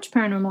so much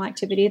paranormal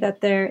activity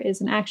that there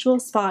is an actual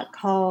spot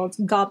called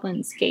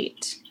Goblin's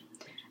Gate.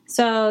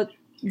 So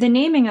the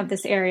naming of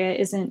this area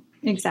isn't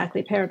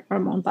exactly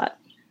paranormal, but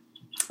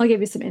I'll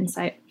give you some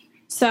insight.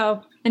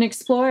 So an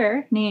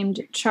explorer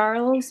named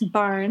Charles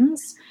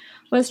Barnes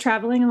was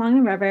traveling along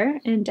the river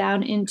and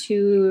down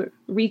into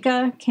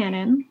Rika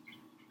Canyon,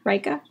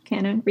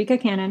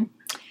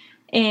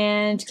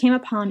 and came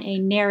upon a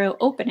narrow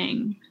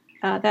opening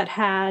that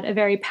had a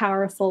very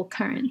powerful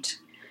current.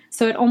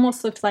 So it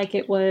almost looked like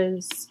it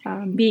was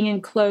being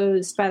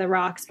enclosed by the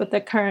rocks, but the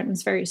current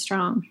was very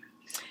strong.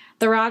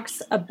 The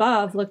rocks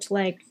above looked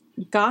like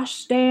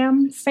gosh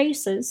damn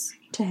faces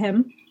to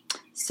him.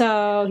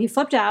 So he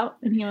flipped out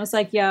and he was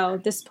like, yo,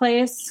 this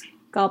place,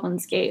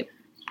 Goblin's Gate.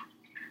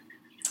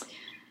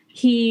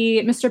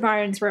 Mr.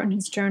 Barnes wrote in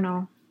his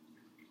journal,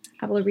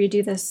 I will read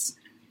you this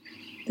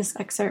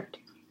excerpt.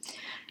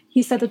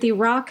 He said that the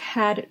rock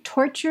had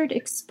tortured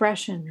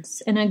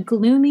expressions and a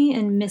gloomy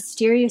and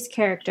mysterious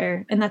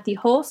character, and that the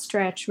whole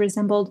stretch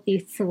resembled the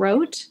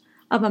throat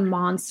of a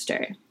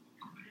monster.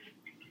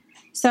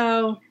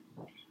 So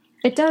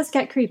it does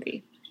get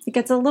creepy. It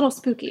gets a little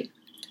spooky.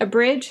 A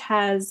bridge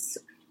has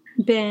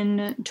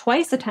been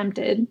twice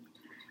attempted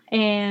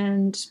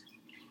and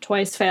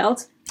twice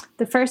failed.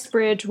 The first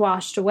bridge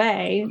washed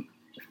away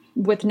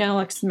with no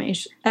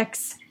explanation.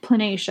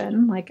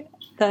 Like,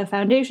 the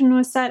foundation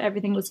was set,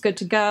 everything was good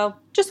to go,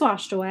 just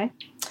washed away.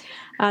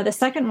 The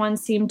second one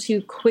seemed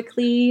to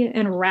quickly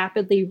and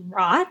rapidly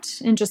rot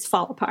and just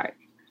fall apart.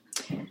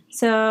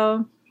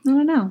 So, I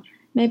don't know.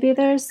 Maybe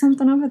there's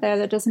something over there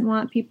that doesn't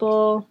want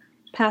people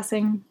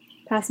passing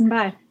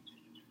by.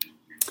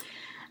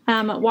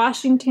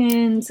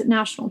 Washington's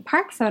National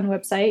Park Fund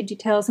website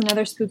details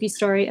another spooky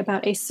story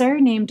about a sir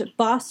named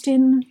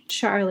Boston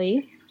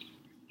Charlie.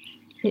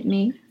 Hit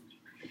me.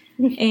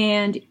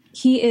 And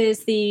he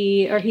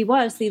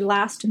was the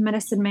last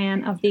medicine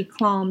man of the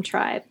Clallam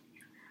tribe.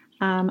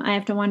 I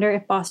have to wonder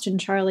if Boston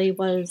Charlie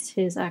was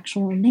his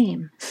actual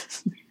name.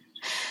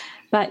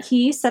 But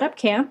he set up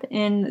camp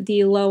in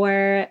the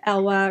lower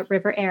Elwha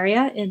River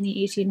area in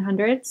the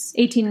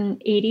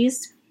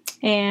 1880s,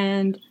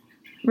 and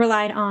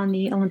relied on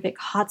the Olympic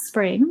hot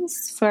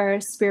springs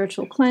for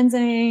spiritual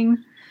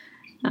cleansing.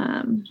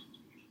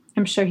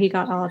 I'm sure he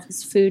got all of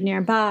his food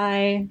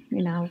nearby,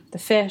 the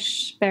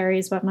fish,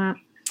 berries, whatnot.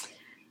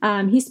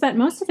 He spent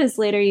most of his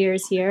later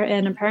years here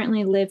and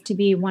apparently lived to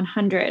be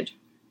 100.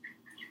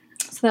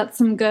 So that's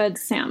some good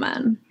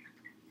salmon.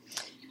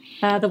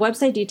 The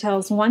website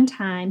details one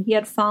time he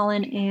had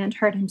fallen and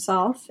hurt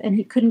himself, and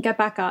he couldn't get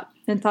back up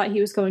and thought he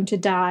was going to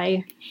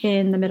die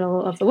in the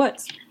middle of the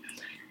woods.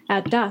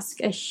 At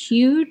dusk, a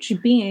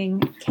huge being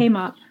came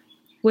up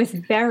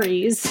with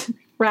berries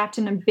wrapped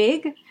in a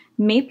big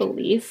maple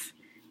leaf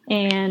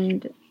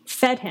and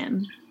fed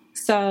him.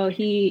 So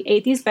he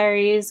ate these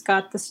berries,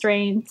 got the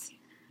strength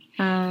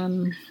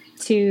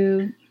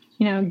to,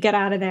 get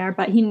out of there,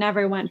 but he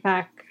never went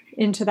back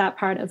into that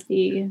part of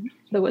the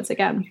woods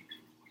again.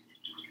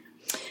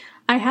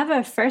 I have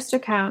a first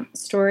account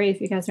story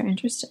if you guys are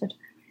interested.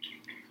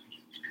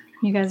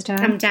 You guys down?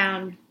 I'm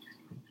down.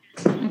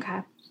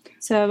 Okay.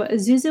 So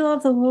Zuzu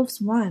of the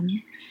Wolves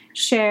 1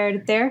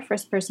 shared their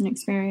first-person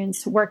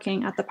experience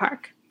working at the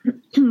park.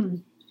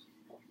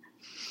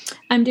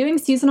 I'm doing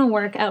seasonal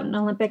work out in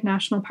Olympic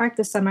National Park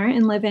this summer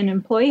and live in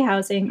employee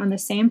housing on the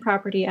same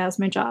property as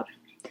my job.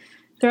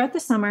 Throughout the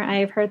summer, I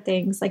have heard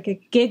things like a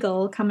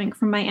giggle coming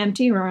from my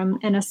empty room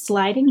and a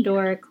sliding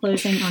door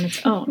closing on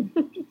its own.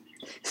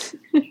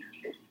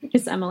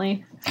 It's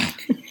Emily.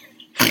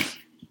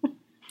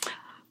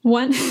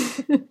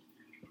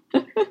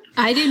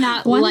 I do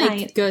not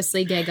like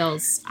ghostly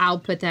giggles. I'll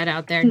put that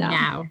out there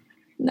now.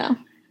 No,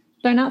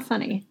 they're not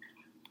funny.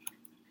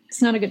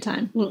 It's not a good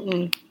time.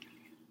 Mm-mm.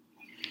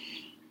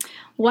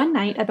 One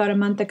night, about a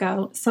month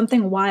ago,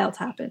 something wild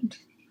happened.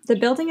 The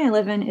building I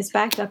live in is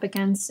backed up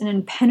against an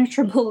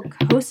impenetrable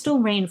coastal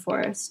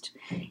rainforest,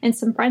 and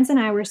some friends and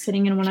I were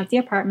sitting in one of the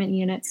apartment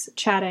units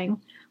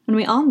chatting when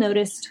we all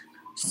noticed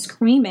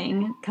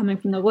screaming coming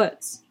from the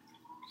woods.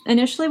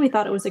 Initially, we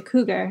thought it was a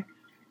cougar,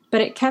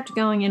 but it kept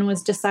going and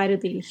was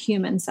decidedly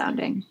human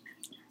sounding.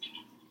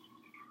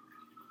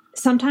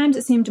 Sometimes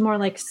it seemed more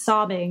like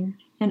sobbing,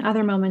 and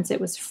other moments it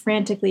was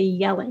frantically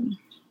yelling.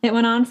 It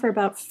went on for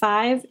about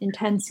 5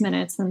 intense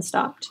minutes, then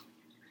stopped.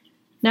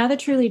 Now the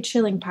truly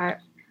chilling part.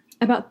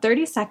 About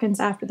 30 seconds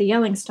after the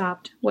yelling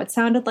stopped, what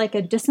sounded like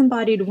a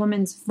disembodied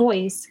woman's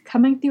voice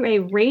coming through a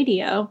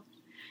radio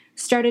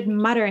started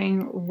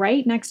muttering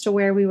right next to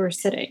where we were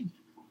sitting.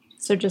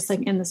 So just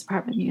like in this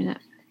apartment unit.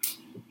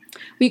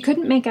 We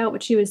couldn't make out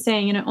what she was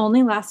saying, and it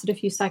only lasted a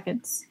few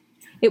seconds.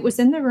 It was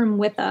in the room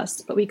with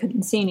us, but we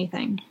couldn't see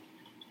anything.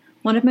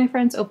 One of my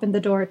friends opened the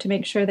door to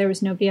make sure there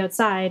was nobody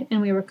outside,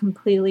 and we were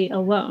completely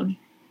alone.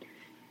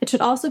 It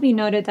should also be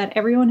noted that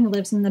everyone who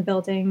lives in the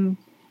building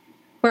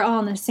were all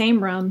in the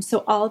same room,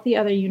 so all of the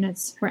other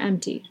units were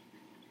empty.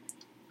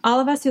 All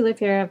of us who live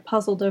here have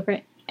puzzled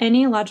over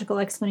any logical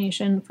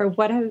explanation for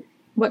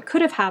what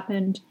could have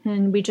happened,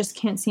 and we just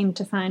can't seem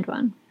to find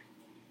one.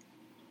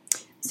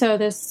 So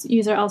this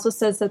user also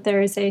says that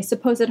there is a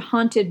supposed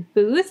haunted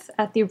booth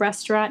at the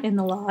restaurant in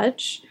the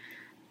lodge.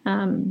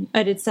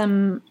 I did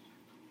some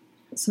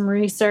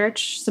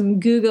research, some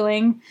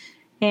Googling,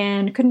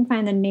 and couldn't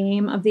find the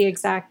name of the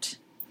exact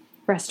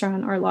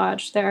restaurant or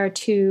lodge. There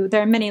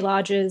are many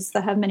lodges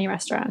that have many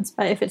restaurants,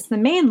 but if it's the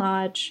main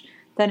lodge,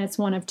 then it's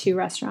one of two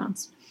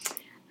restaurants.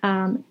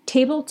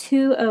 Table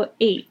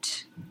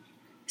 208.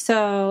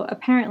 So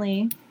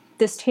apparently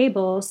this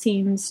table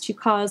seems to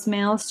cause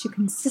males to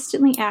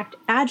consistently act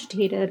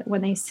agitated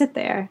when they sit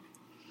there.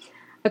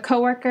 A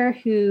coworker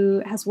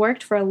who has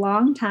worked for a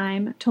long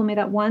time told me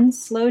that one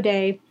slow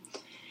day,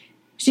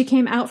 she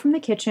came out from the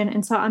kitchen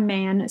and saw a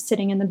man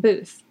sitting in the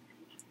booth.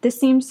 This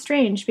seemed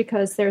strange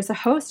because there's a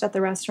host at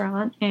the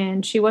restaurant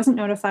and she wasn't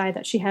notified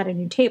that she had a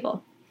new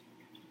table.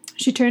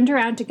 She turned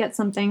around to get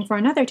something for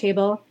another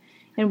table,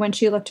 and when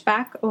she looked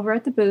back over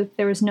at the booth,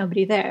 there was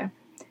nobody there,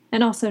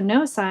 and also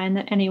no sign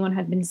that anyone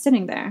had been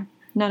sitting there.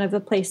 None of the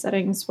place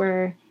settings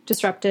were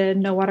disrupted,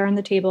 no water on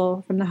the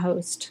table from the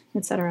host,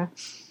 etc.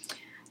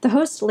 The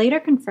host later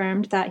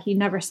confirmed that he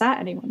never sat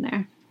anyone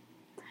there.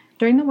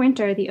 During the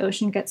winter, the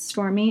ocean gets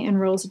stormy and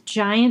rolls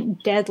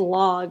giant dead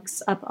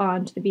logs up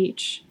onto the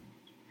beach.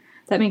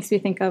 That makes me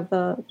think of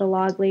the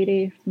log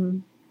lady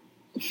from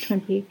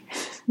Twin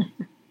Peaks.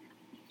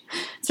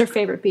 It's her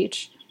favorite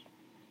beach.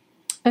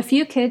 A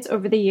few kids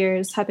over the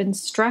years have been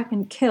struck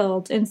and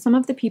killed, and some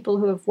of the people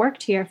who have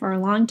worked here for a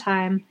long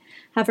time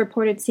have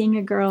reported seeing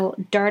a girl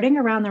darting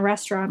around the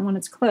restaurant when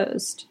it's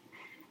closed,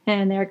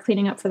 and they're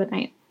cleaning up for the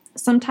night.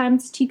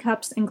 Sometimes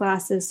teacups and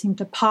glasses seem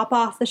to pop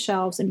off the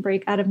shelves and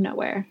break out of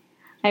nowhere.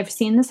 I've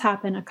seen this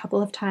happen a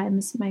couple of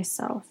times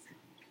myself.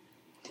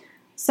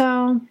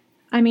 So,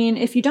 I mean,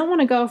 if you don't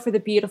want to go for the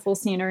beautiful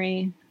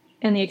scenery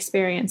and the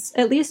experience,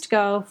 at least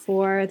go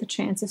for the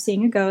chance of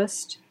seeing a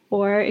ghost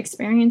or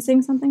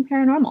experiencing something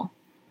paranormal.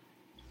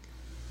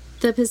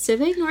 The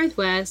Pacific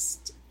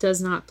Northwest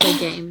does not play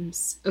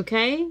games,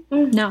 okay?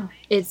 No.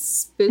 It's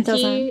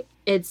spooky.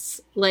 It's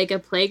like a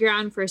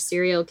playground for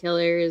serial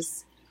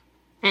killers.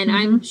 And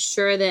I'm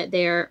sure that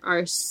there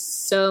are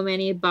so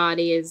many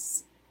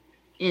bodies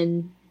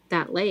in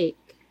that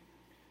lake.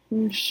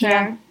 Sure.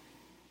 Yeah.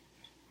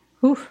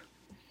 Oof.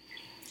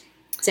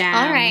 Damn.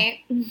 All right.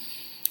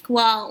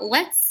 Well,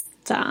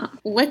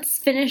 let's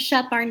finish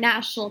up our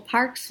national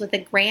parks with a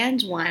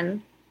grand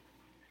one.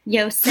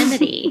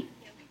 Yosemite.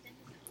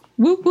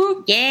 Whoop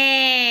whoop.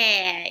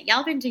 Yeah.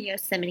 Y'all been to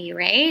Yosemite,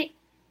 right?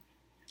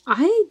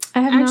 I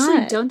have actually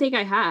not. don't think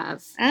I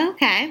have.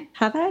 Okay.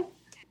 Have I?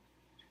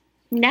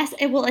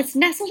 It's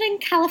nestled in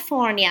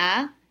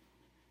California.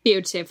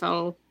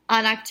 Beautiful.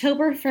 On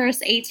October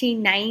 1st,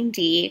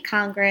 1890,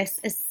 Congress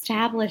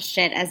established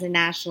it as a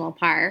national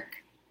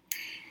park.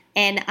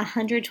 And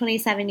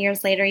 127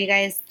 years later, you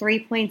guys,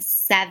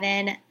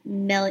 3.7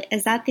 million.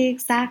 Is that the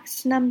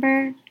exact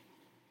number?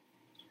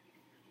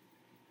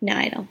 No,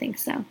 I don't think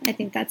so. I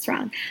think that's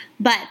wrong.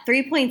 But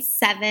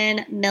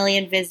 3.7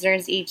 million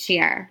visitors each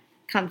year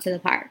come to the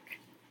park.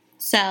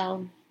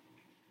 So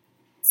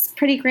it's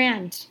pretty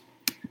grand.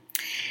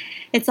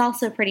 It's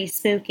also pretty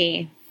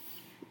spooky.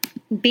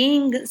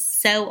 Being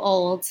so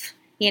old,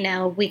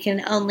 we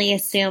can only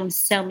assume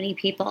so many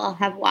people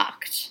have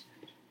walked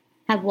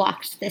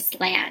this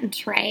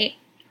land, right?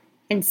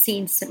 And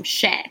seen some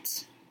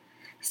shit.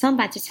 So I'm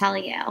about to tell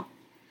you.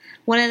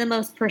 One of the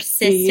most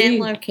persistent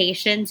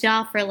locations,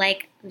 y'all, for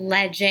like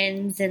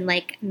legends and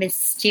like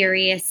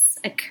mysterious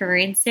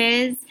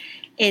occurrences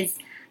is,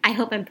 I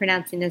hope I'm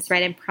pronouncing this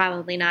right, and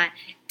probably not,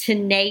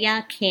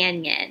 Tenaya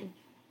Canyon.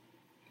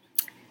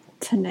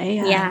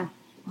 Tenaya. Yeah.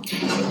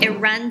 It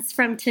runs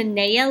from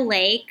Tenaya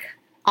Lake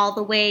all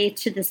the way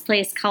to this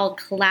place called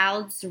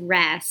Cloud's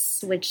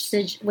Rest, which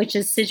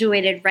is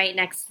situated right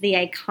next to the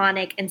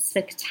iconic and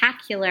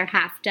spectacular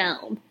Half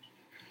Dome.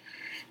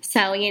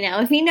 So,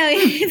 if you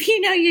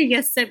know your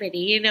Yosemite,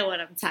 you know what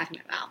I'm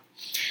talking about.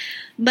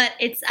 But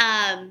it's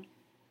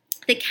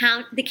the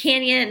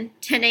canyon,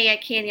 Tenaya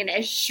Canyon,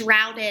 is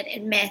shrouded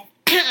in myth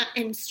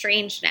and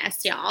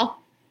strangeness, y'all.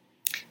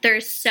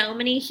 There's so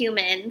many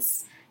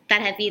humans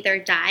that have either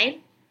died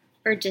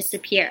or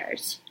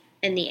disappeared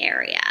in the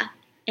area.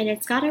 And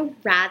it's got a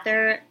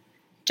rather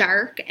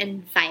dark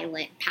and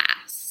violent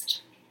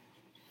past.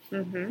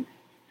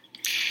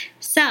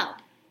 So,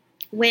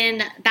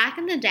 back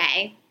in the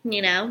day,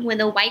 when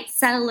the white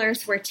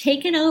settlers were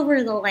taking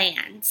over the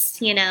lands,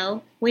 we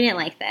didn't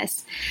like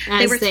this.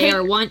 As they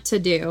are wont to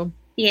do.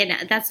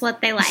 That's what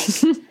they like.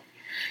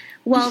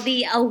 Well,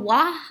 the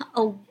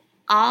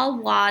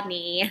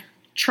Ahwahnee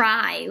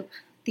tribe,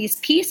 these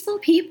peaceful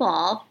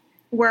people,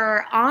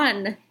 were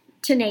on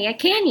Tenaya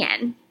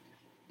Canyon.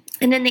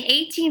 And in the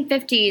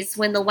 1850s,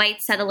 when the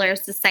white settlers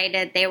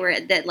decided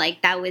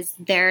that was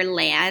their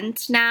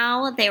land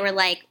now, they were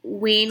like,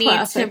 we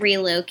need to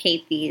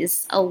relocate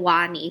these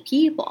Ahwahnee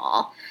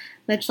people.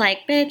 Which,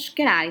 like, bitch,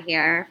 get out of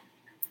here.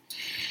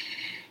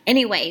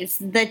 Anyways,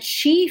 the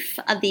chief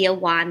of the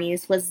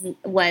Ahwahnees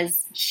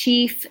was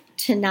Chief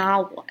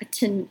Tenaya,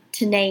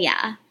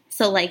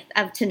 so like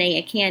of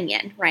Tenaya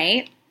Canyon,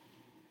 right?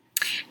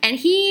 And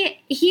he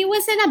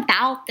wasn't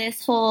about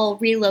this whole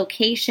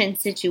relocation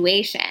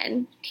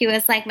situation. He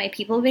was like, my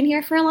people have been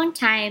here for a long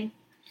time.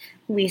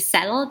 We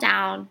settled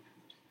down.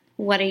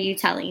 What are you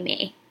telling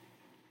me?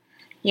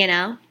 You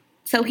know?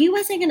 So he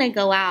wasn't going to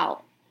go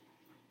out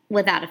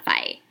without a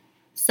fight.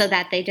 So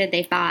that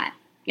they fought,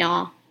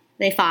 y'all.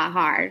 They fought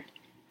hard.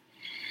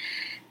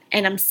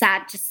 And I'm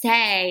sad to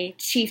say,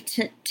 Chief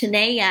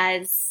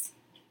Tenaya's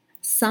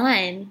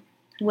son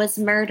was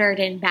murdered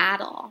in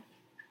battle.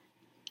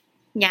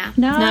 Yeah.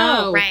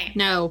 No. Right.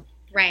 No.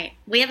 Right.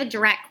 We have a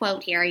direct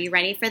quote here. Are you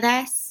ready for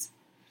this?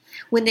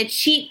 When the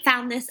chief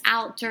found this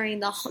out during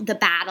the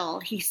battle,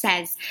 he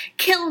says,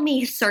 "Kill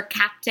me, Sir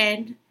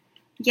Captain.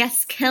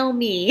 Yes, kill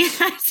me,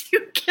 as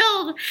you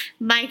killed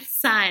my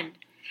son.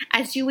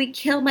 As you would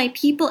kill my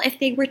people if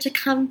they were to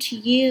come to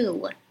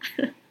you."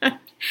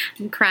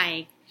 I'm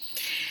crying.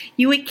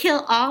 "You would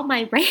kill all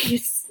my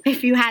race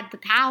if you had the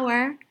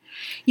power.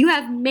 You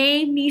have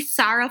made me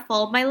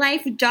sorrowful, my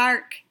life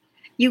dark.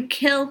 You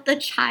killed the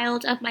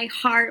child of my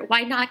heart.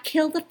 Why not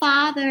kill the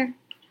father?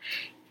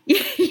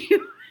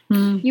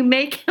 You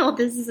may kill."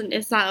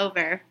 It's not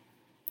over.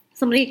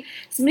 Somebody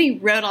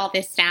wrote all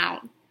this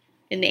down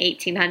in the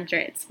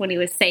 1800s when he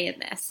was saying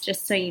this,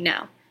 just so you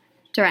know.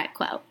 Direct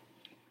quote.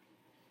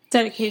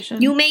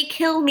 Dedication. "You may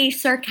kill me,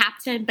 Sir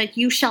Captain, but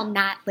you shall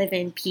not live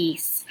in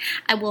peace.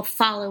 I will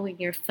follow in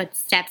your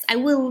footsteps. I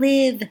will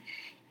live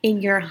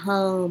in your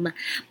home,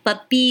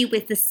 but be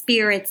with the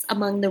spirits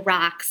among the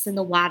rocks and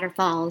the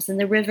waterfalls and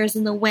the rivers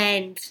and the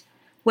wind.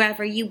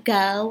 Wherever you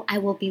go, I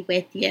will be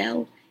with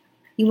you.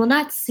 You will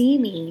not see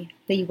me,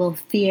 but you will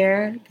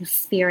fear the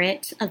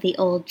spirit of the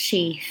old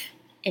chief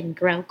and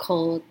grow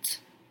cold."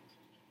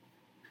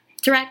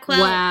 Direct quote.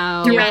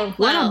 Wow. Direct quote.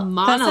 What a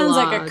monologue. That sounds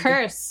like a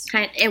curse.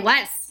 It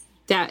was.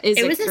 That is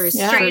It a was curse.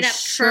 a straight up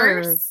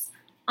sure. curse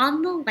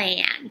on the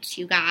land,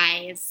 you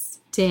guys.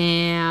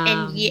 Damn.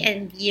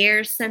 And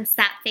years since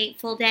that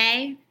fateful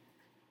day,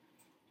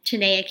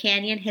 Tenaya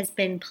Canyon has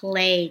been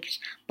plagued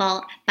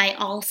by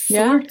all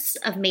sorts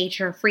of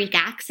major freak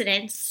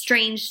accidents,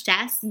 strange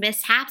deaths,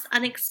 mishaps,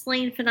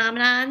 unexplained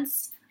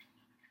phenomenons,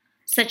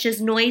 such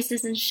as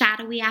noises and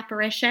shadowy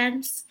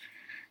apparitions.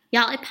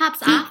 Y'all, it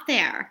pops off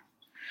there.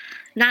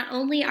 Not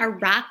only are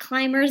rock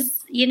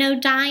climbers,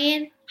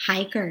 dying,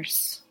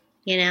 hikers.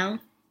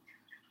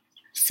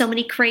 So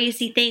many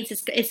crazy things.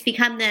 It's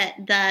become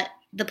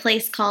the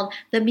place called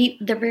the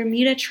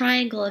Bermuda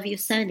Triangle of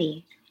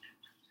Yosemite.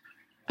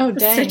 Oh,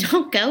 dang. So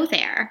don't go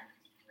there,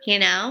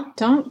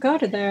 Don't go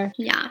to there.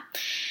 Yeah.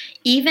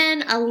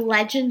 Even a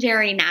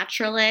legendary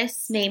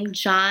naturalist named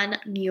John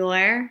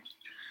Muir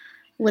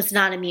was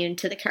not immune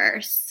to the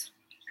curse.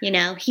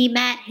 He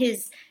met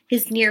his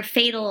near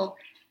fatal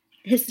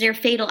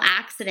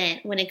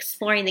accident when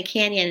exploring the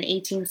canyon in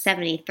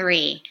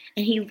 1873,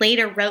 and he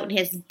later wrote in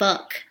his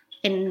book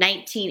in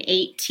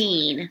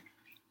 1918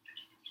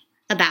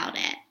 about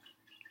it.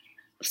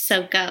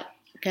 So go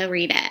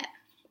read it.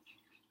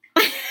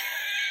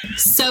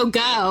 So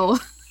go.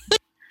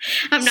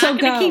 I'm not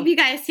going to keep you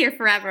guys here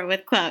forever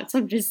with quotes.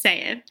 I'm just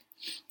saying,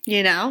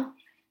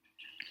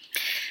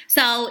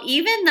 So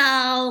even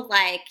though,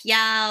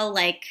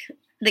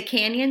 the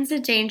canyon's a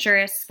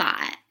dangerous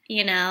spot,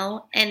 and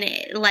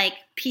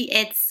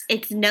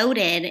it's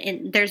noted,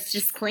 and there's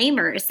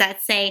disclaimers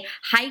that say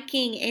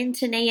hiking in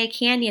Tenaya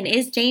Canyon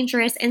is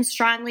dangerous and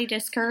strongly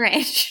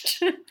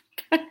discouraged.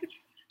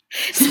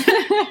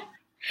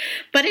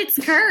 But it's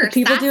cursed.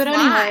 People That's do it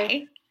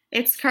anyway.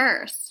 It's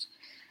cursed.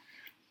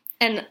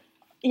 And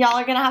y'all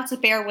are going to have to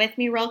bear with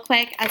me real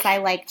quick as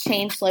I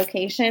change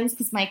locations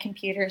because my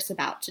computer's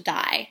about to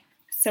die.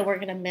 So we're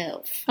going to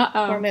move.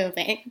 Uh-oh. We're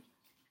moving.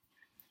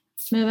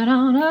 Moving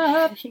on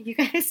up. You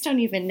guys don't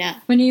even know.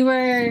 When you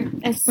were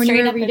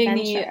reading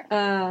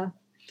adventure.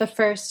 the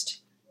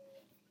first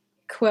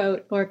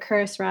quote or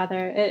curse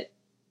rather, it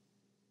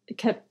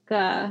kept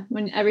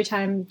when every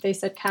time they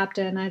said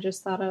captain, I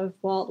just thought of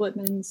Walt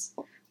Whitman's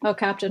 "Oh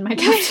Captain, my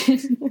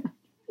Captain."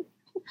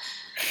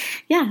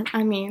 Yeah,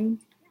 I mean,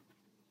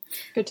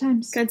 good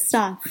times, good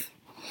stuff.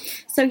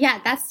 So yeah,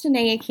 that's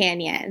Tenaya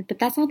Canyon, but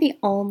that's not the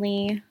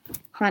only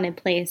haunted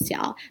place,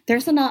 y'all.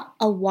 There's an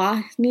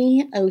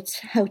Ahwahnee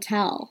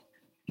Hotel,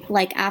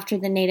 after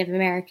the Native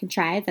American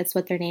tribe. That's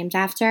what they're named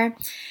after.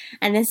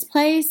 And this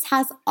place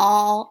has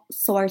all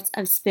sorts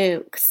of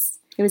spooks.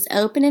 It was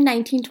opened in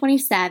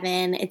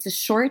 1927. It's a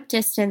short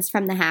distance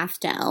from the Half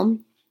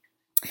Dome.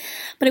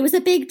 But it was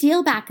a big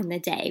deal back in the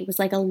day. It was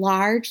a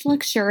large,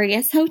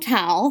 luxurious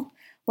hotel,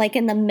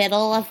 in the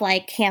middle of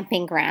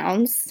camping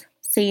grounds.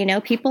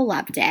 So, people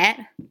loved it.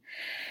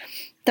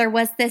 There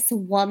was this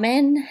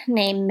woman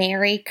named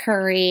Mary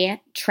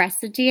Curry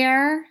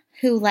Tressadier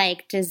who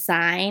like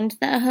designed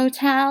the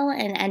hotel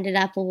and ended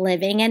up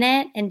living in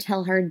it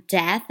until her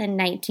death in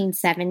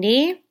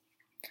 1970.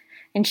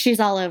 And she's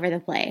all over the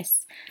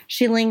place.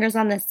 She lingers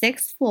on the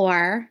 6th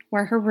floor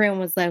where her room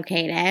was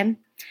located.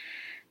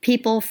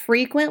 People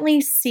frequently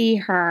see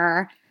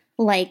her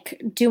like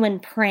doing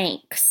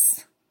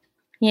pranks,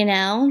 you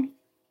know?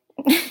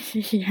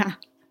 Yeah.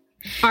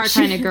 Our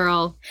kind of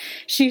girl.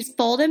 She's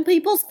folding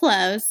people's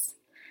clothes.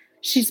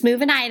 She's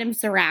moving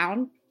items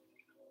around,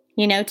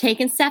 you know,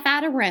 taking stuff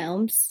out of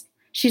rooms.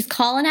 She's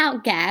calling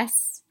out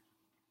guests.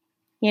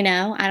 You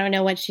know, I don't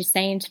know what she's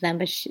saying to them,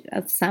 but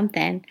that's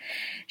something.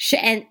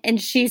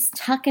 And she's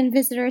tucking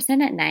visitors in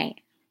at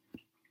night.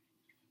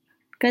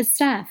 Good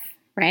stuff,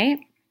 right?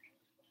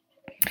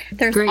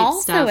 There's Great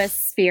also stuff. a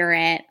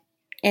spirit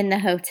in the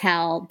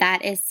hotel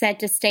that is said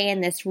to stay in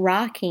this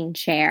rocking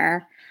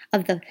chair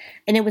and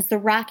it was the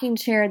rocking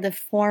chair of the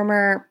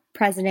former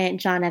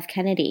President John F.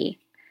 Kennedy.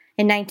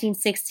 In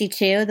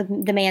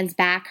 1962, the man's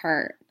back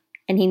hurt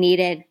and he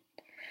needed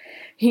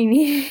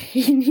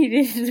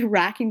his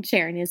rocking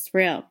chair in his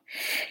room.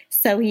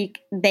 So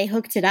they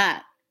hooked it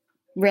up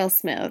real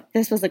smooth.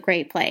 This was a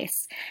great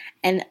place.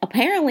 And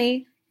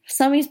apparently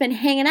somebody's been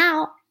hanging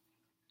out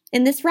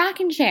in this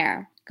rocking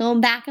chair,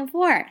 going back and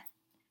forth.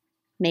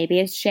 Maybe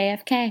it's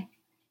JFK.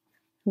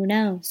 Who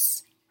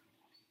knows?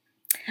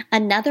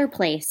 Another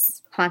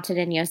place haunted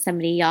in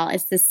Yosemite, y'all,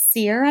 is the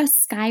Sierra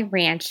Sky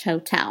Ranch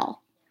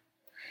Hotel.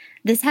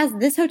 This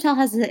hotel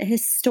has a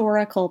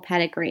historical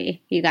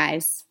pedigree, you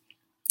guys,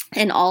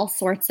 and all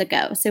sorts of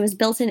ghosts. It was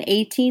built in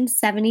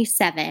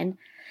 1877,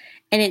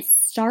 and it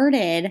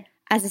started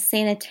as a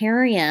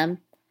sanitarium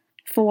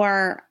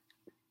for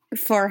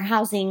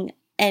housing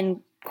and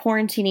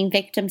quarantining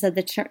victims of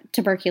the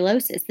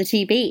tuberculosis, the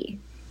TB.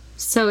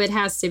 So it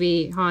has to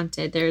be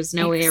haunted. There's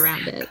no way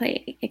around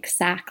it.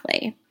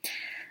 Exactly.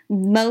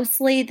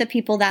 Mostly the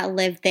people that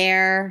lived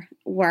there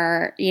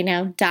were, you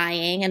know,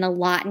 dying, and a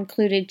lot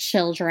included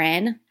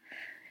children.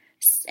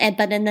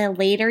 But in the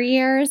later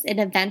years, it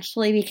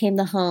eventually became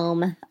the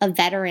home of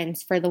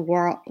veterans for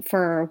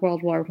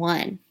World War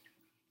I,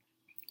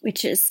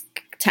 which is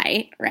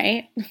tight,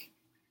 right?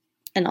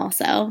 And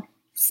also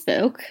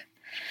spook.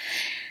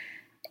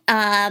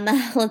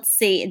 Let's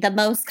see. The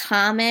most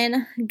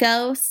common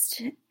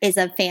ghost is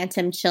of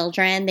phantom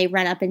children. They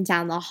run up and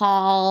down the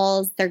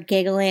halls. They're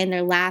giggling,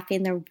 they're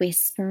laughing, they're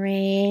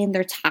whispering,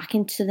 they're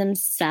talking to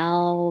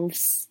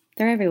themselves.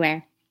 They're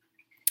everywhere.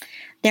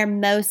 They're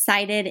most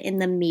sighted in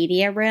the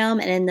media room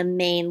and in the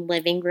main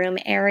living room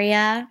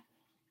area.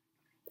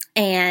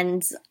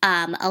 And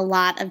a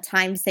lot of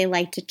times they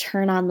like to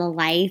turn on the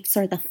lights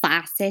or the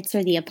faucets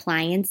or the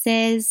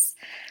appliances.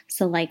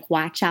 So, like,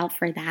 watch out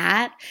for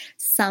that.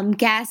 Some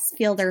guests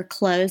feel their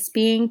clothes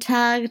being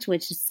tugged,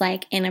 which is,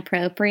 like,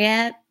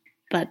 inappropriate,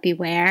 but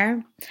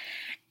beware.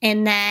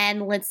 And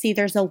then, let's see,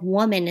 there's a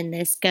woman in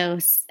this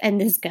ghost.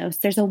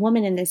 There's a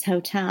woman in this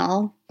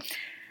hotel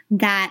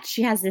that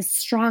she has this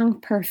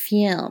strong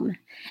perfume,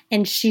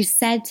 and she's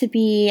said to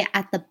be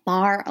at the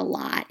bar a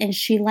lot, and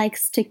she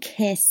likes to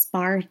kiss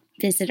bar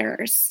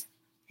visitors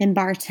and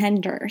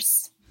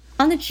bartenders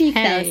on the cheek,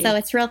 though, so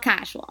it's real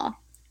casual.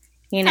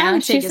 You know,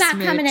 she's not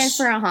coming in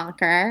for a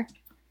honker,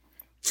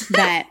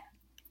 but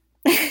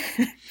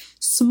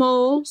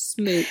small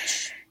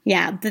smooch.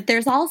 Yeah, but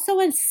there's also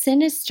a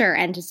sinister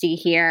entity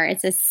here.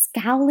 It's a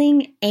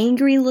scowling,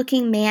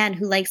 angry-looking man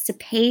who likes to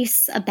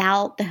pace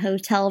about the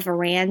hotel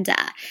veranda,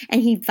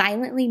 and he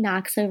violently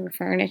knocks over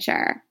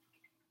furniture.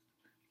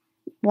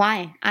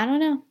 Why? I don't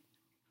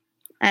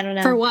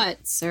know. For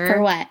what, sir?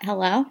 For what?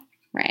 Hello?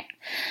 Right.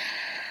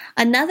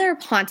 Another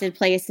haunted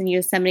place in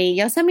Yosemite.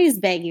 Yosemite's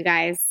big, you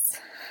guys.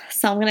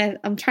 So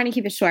I'm trying to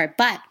keep it short.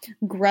 But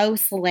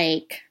Gross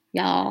Lake,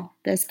 y'all,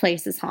 this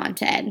place is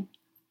haunted.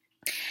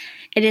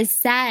 It is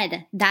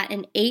said that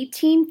in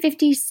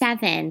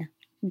 1857,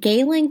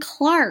 Galen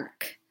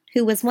Clark,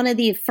 who was one of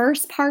the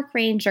first park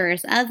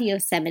rangers of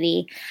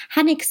Yosemite,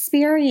 had an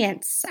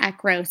experience at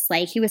Gross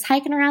Lake. He was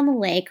hiking around the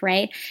lake,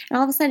 right? And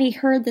all of a sudden he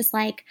heard this,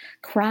 like,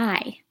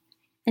 cry.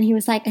 And he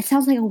was like, it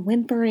sounds like a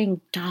whimpering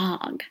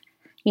dog,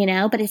 you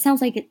know? But it sounds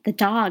like the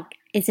dog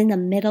is in the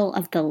middle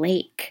of the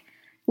lake.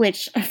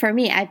 Which, for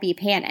me, I'd be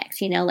panicked,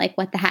 you know, like,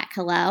 what the heck,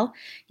 hello?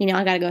 You know,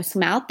 I got to go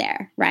swim out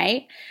there,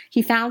 right?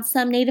 He found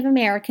some Native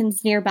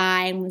Americans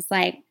nearby and was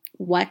like,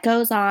 what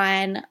goes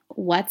on?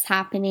 What's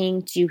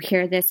happening? Do you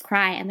hear this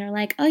cry? And they're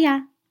like, oh, yeah,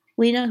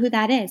 we know who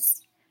that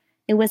is.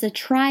 It was a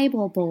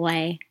tribal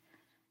boy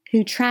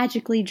who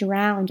tragically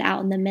drowned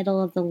out in the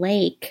middle of the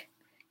lake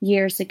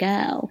years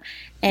ago.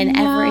 And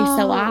every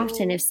so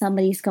often, if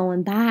somebody's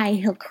going by,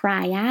 he'll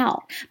cry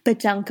out. But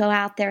don't go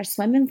out there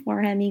swimming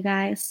for him, you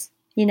guys.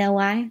 You know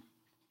why?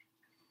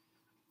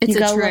 It's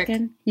a trick.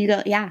 You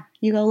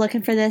go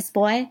looking for this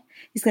boy.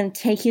 He's going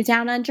to take you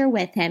down under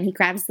with him. He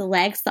grabs the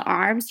legs, the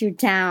arms. You're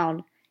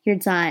down. You're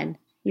done.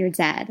 You're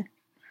dead.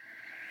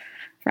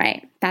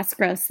 Right. That's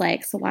Gross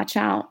Lake, so watch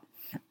out.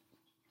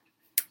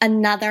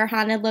 Another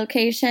haunted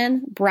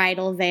location,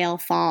 Bridal Veil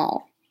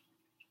Fall.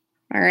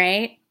 All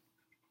right.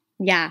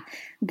 Yeah.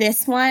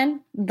 This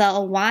one, the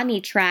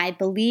Awani tribe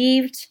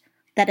believed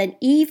that an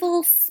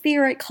evil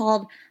spirit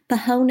called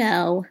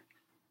Pahono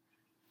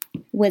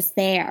was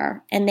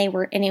there, and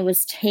it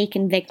was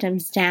taking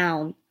victims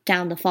down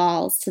the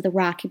falls to the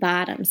rocky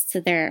bottoms to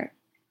their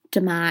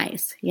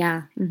demise.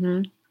 Yeah.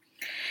 Mm-hmm.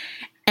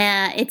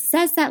 It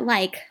says that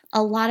like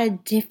a lot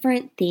of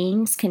different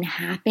things can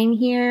happen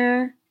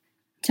here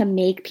to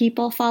make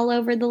people fall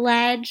over the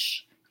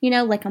ledge. You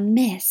know, like a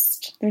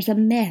mist. There's a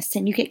mist,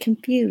 and you get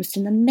confused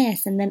in the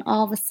mist, and then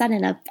all of a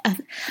sudden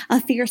a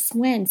fierce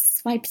wind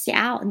swipes you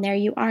out, and there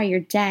you are. You're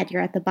dead.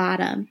 You're at the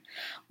bottom.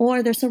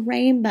 Or there's a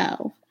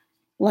rainbow.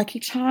 Lucky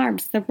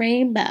Charms, the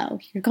rainbow.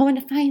 You're going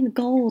to find the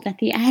gold at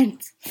the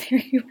end. There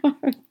you are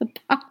at the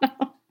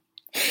bottom.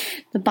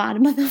 The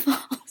bottom of the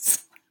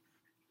falls.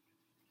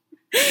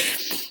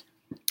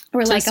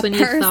 Or like a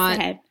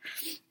person.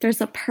 There's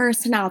a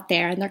person out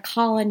there and they're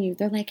calling you.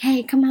 They're like,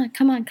 hey, come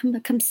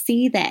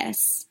see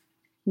this.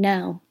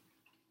 No.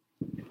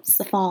 It's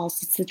the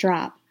falls. It's the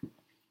drop.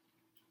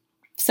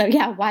 So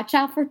yeah, watch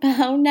out for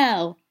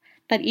Pahono,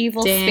 that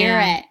evil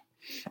spirit.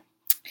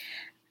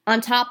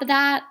 On top of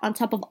that, on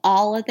top of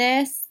all of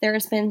this,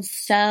 there's been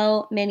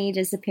so many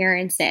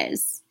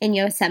disappearances in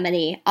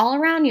Yosemite, all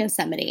around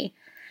Yosemite.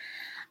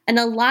 And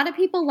a lot of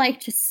people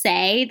like to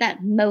say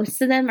that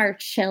most of them are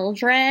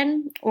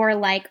children or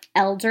like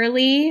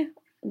elderly,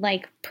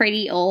 like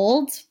pretty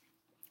old.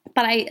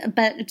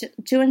 But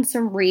doing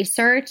some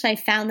research, I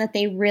found that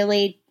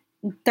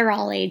they're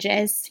all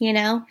ages, you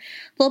know.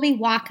 They'll be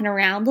walking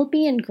around. They'll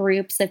be in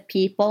groups of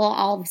people.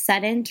 All of a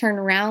sudden, turn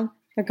around,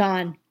 they're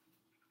gone.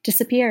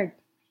 Disappeared.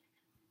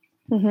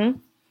 Mm-hmm.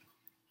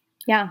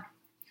 Yeah.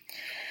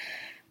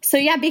 So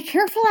yeah, be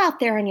careful out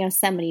there in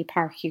Yosemite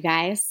Park, you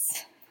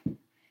guys.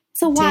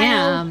 It's a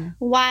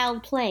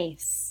wild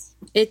place.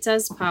 It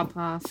does pop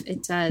off.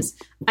 It does.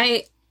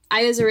 I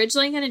was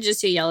originally going to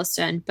just do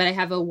Yellowstone, but I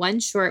have one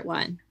short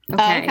one.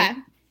 Okay. Oh, okay.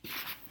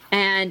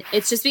 And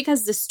it's just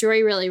because the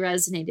story really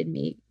resonated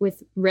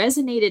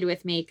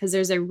with me because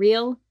there's a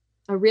real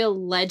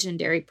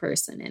legendary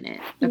person in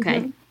it. Okay.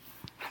 Mm-hmm.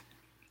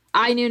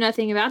 I knew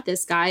nothing about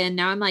this guy, and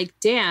now I'm like,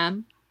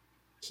 damn,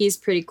 he's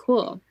pretty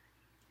cool.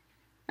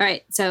 All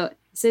right. So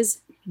this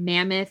is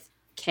Mammoth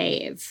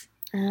Cave.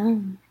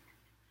 Oh.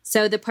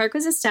 So the park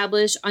was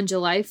established on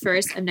July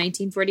 1st of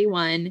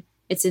 1941.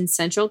 It's in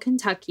central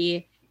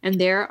Kentucky,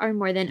 and there are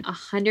more than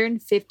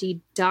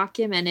 150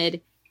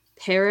 documented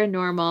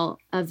paranormal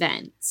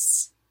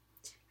events.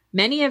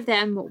 Many of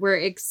them were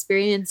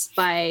experienced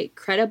by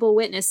credible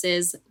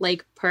witnesses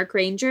like park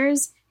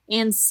rangers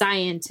and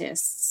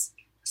scientists.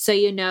 So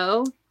you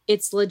know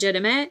it's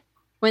legitimate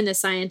when the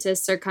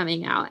scientists are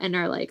coming out and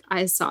are like,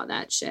 I saw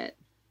that shit.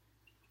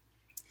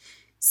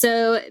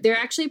 So they're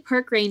actually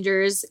park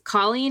rangers,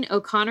 Colleen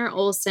O'Connor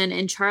Olson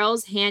and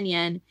Charles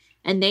Hanyon,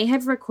 and they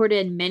have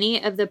recorded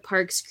many of the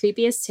park's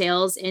creepiest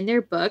tales in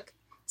their book,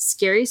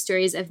 Scary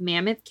Stories of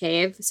Mammoth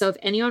Cave. So if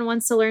anyone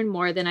wants to learn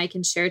more than I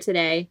can share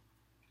today,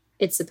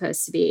 it's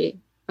supposed to be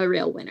a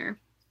real winner.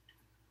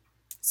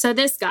 So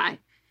this guy,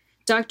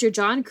 Dr.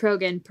 John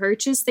Croghan,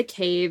 purchased the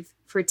cave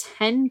for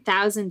 $10,000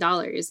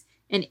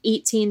 in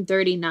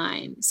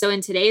 1839. So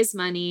in today's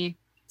money,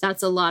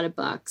 that's a lot of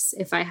bucks,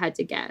 if I had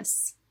to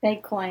guess.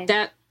 Big coin.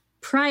 That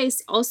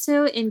price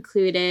also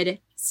included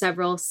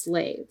several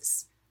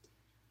slaves.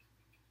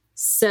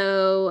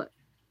 So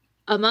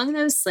among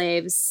those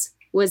slaves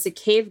was a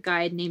cave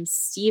guide named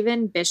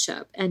Stephen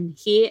Bishop, and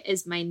he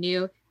is my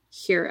new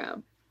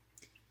hero.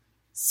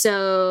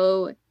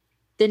 So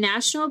the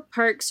National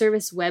Park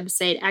Service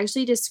website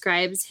actually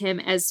describes him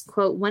as,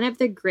 quote, one of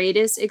the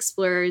greatest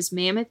explorers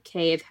Mammoth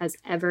Cave has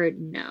ever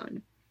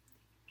known.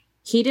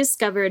 He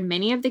discovered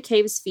many of the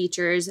cave's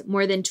features,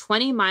 more than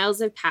 20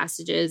 miles of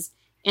passages,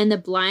 and the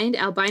blind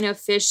albino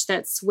fish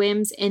that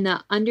swims in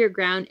the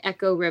underground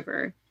Echo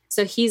River.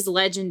 So he's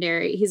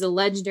legendary. He's a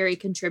legendary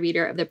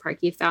contributor of the park.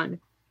 He found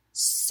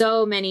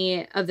so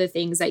many of the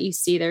things that you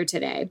see there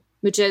today,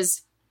 which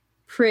is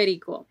pretty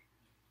cool.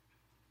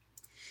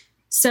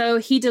 So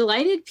he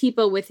delighted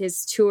people with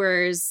his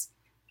tours,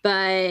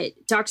 but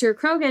Dr.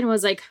 Croghan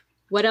was like,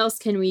 what else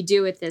can we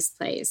do with this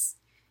place?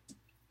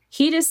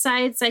 He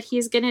decides that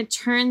he's going to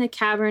turn the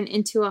cavern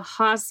into a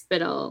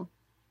hospital,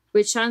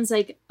 which sounds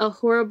like a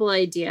horrible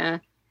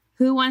idea.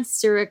 Who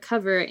wants to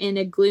recover in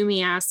a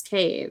gloomy-ass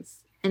cave?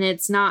 And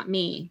it's not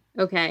me,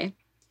 okay?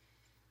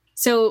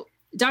 So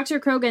Dr.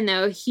 Croghan,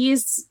 though,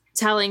 he's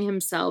telling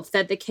himself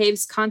that the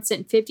cave's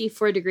constant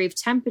 54-degree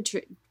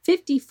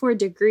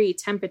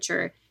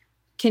temperature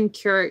can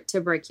cure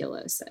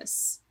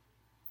tuberculosis.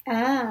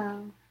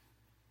 Oh.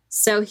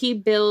 So he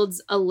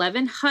builds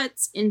 11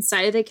 huts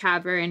inside of the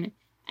cavern,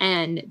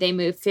 and they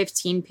move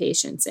 15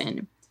 patients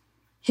in.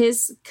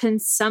 His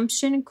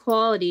consumption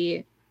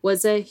quality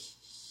was a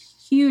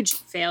huge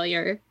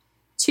failure.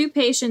 2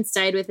 patients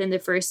died within the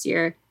first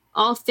year.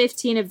 All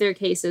 15 of their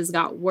cases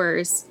got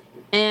worse.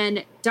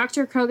 And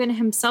Dr. Croghan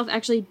himself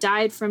actually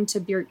died from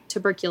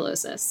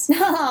tuberculosis.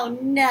 Oh,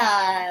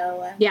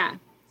 no. Yeah.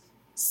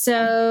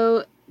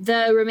 So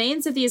the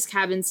remains of these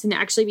cabins can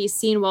actually be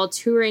seen while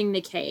touring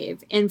the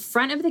cave. In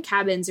front of the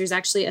cabins, there's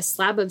actually a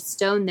slab of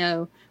stone,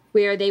 though,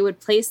 where they would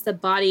place the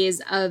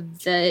bodies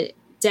of the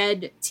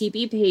dead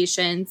TB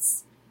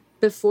patients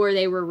before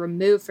they were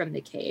removed from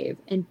the cave,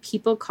 and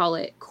people call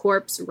it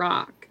Corpse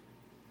Rock.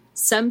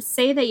 Some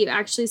say that you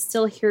actually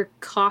still hear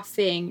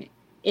coughing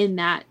in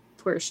that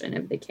portion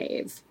of the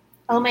cave.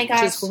 Oh my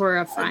gosh. Which is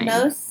horrifying.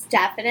 Most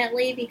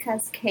definitely,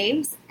 because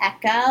caves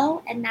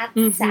echo and that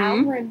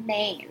sound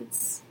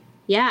remains.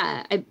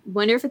 Yeah. I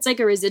wonder if it's like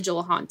a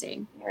residual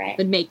haunting. Right.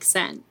 Would make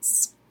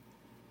sense.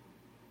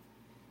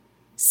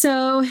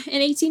 So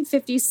in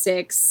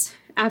 1856,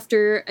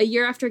 a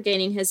year after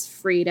gaining his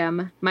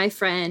freedom, my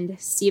friend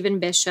Stephen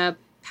Bishop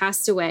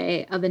passed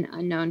away of an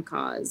unknown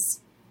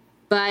cause.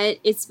 But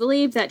it's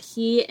believed that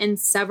he and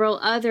several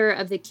other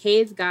of the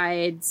cave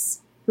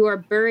guides who are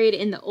buried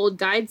in the old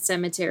guide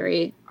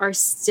cemetery are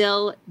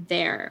still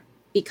there.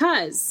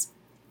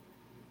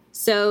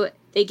 So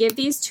they give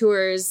these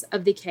tours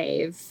of the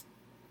cave.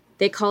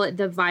 They call it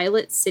the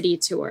Violet City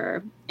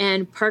Tour.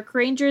 And park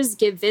rangers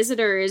give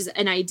visitors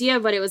an idea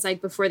of what it was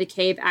like before the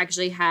cave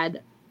actually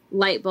had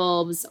light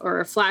bulbs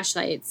or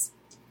flashlights.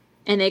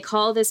 And they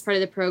call this part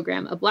of the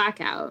program a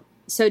blackout.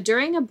 So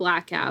during a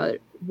blackout,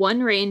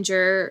 one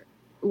ranger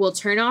will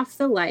turn off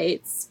the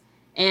lights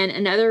and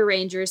another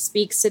ranger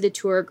speaks to the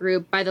tour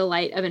group by the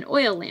light of an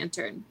oil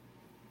lantern.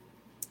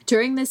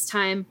 During this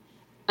time,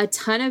 a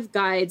ton of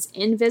guides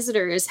and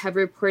visitors have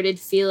reported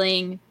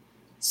feeling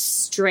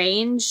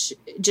strange,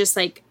 just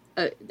like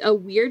a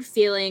weird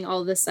feeling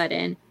all of a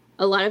sudden.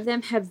 A lot of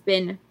them have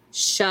been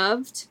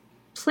shoved,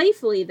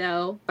 playfully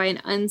though, by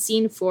an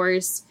unseen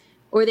force,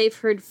 or they've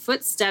heard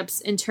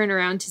footsteps and turn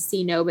around to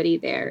see nobody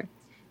there.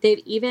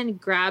 They've even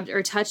grabbed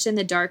or touched in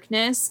the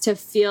darkness to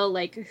feel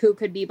like who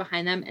could be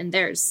behind them, and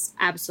there's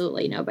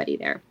absolutely nobody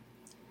there.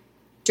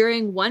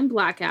 During one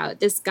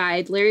blackout, this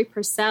guide, Larry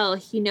Purcell,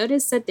 he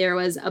noticed that there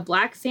was a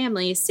black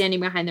family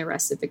standing behind the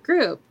rest of the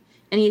group,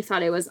 and he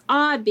thought it was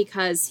odd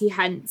because he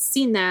hadn't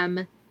seen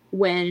them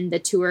when the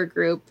tour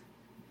group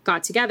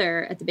got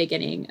together at the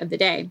beginning of the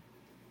day.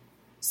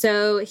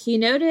 So he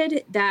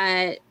noted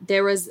that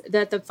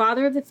the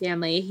father of the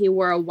family, he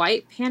wore a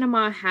white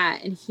Panama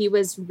hat and he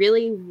was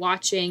really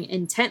watching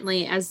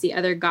intently as the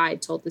other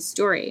guide told the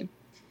story.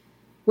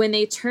 When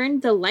they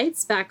turned the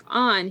lights back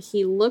on,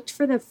 he looked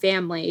for the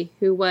family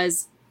who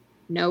was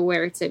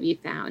nowhere to be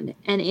found.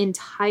 An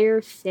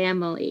entire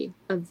family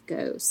of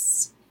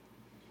ghosts.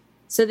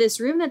 So this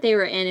room that they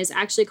were in is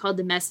actually called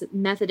the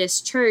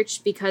Methodist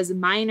Church because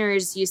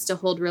miners used to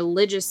hold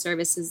religious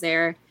services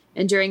there.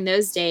 And during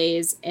those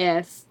days,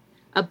 if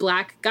a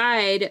black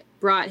guide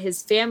brought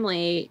his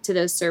family to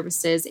those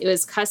services, it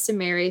was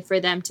customary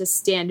for them to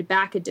stand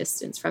back a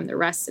distance from the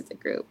rest of the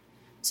group.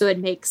 So it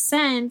makes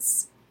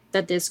sense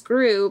that this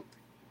group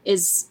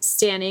is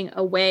standing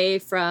away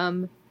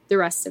from the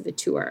rest of the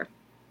tour.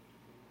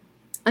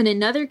 On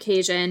another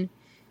occasion,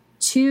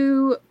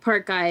 2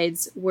 park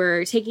guides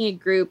were taking a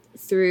group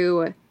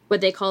through what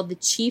they called the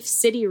Chief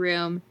City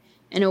Room,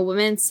 and a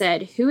woman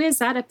said, "Who is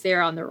that up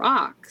there on the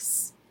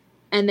rocks?"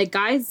 And the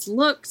guides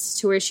looked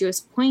to where she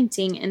was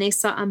pointing, and they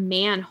saw a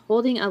man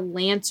holding a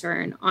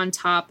lantern on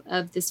top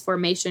of this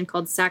formation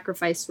called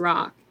Sacrifice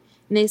Rock.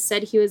 And they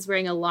said he was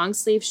wearing a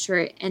long-sleeve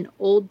shirt and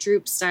old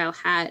droop-style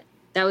hat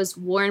that was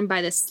worn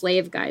by the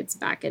slave guides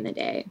back in the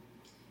day.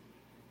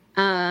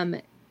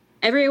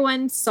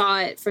 Everyone saw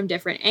it from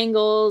different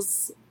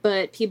angles,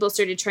 but people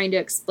started trying to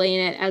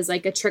explain it as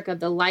like a trick of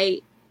the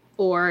light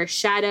or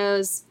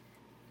shadows.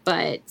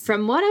 But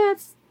from what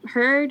I've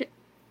heard,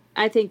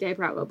 I think they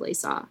probably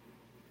saw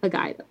a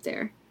guide up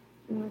there.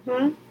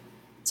 Mm-hmm.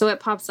 So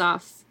it pops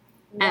off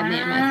at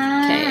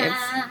Mammoth Cave.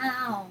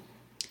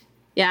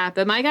 Yeah,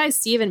 but my guy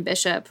Stephen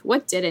Bishop,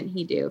 what didn't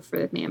he do for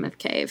the Mammoth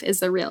Cave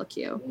is the real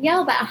Q.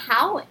 Yo, but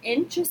how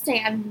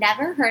interesting. I've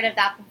never heard of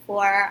that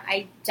before.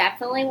 I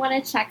definitely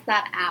want to check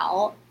that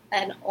out.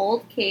 An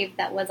old cave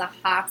that was a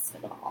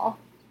hospital.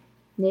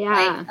 Yeah.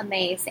 Like,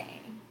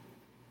 amazing.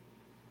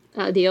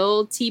 The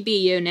old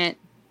TB unit.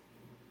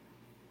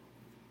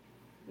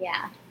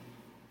 Yeah.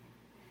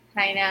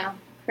 I know.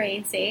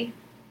 Crazy.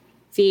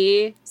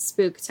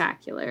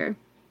 Spooktacular.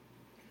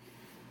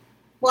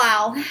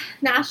 Wow.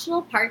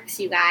 National parks,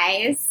 you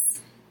guys.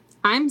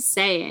 I'm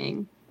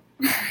saying.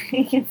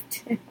 You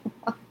too.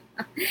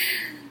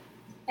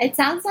 It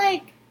sounds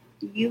like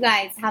you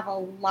guys have a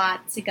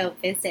lot to go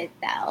visit,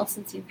 though,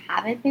 since you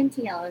haven't been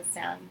to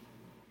Yellowstone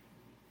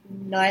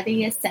nor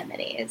the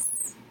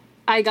Yosemites.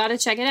 I gotta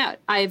check it out.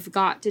 I've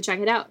got to check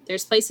it out.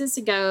 There's places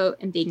to go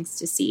and things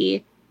to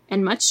see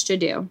and much to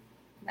do.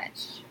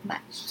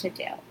 Much to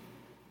do.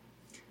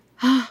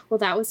 Well,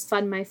 that was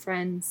fun, my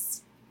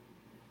friends.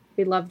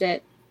 We loved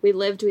it. We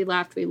lived, we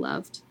laughed, we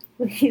loved.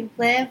 We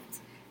lived,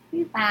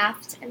 we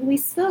laughed, and we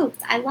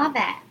spooked. I love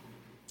it.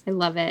 I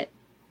love it.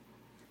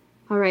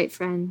 All right,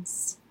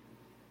 friends.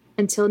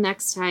 Until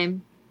next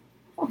time,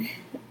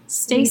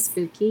 stay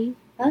spooky.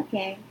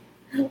 Okay.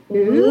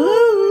 Ooh.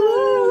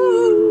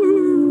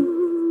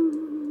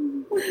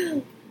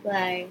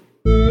 Bye.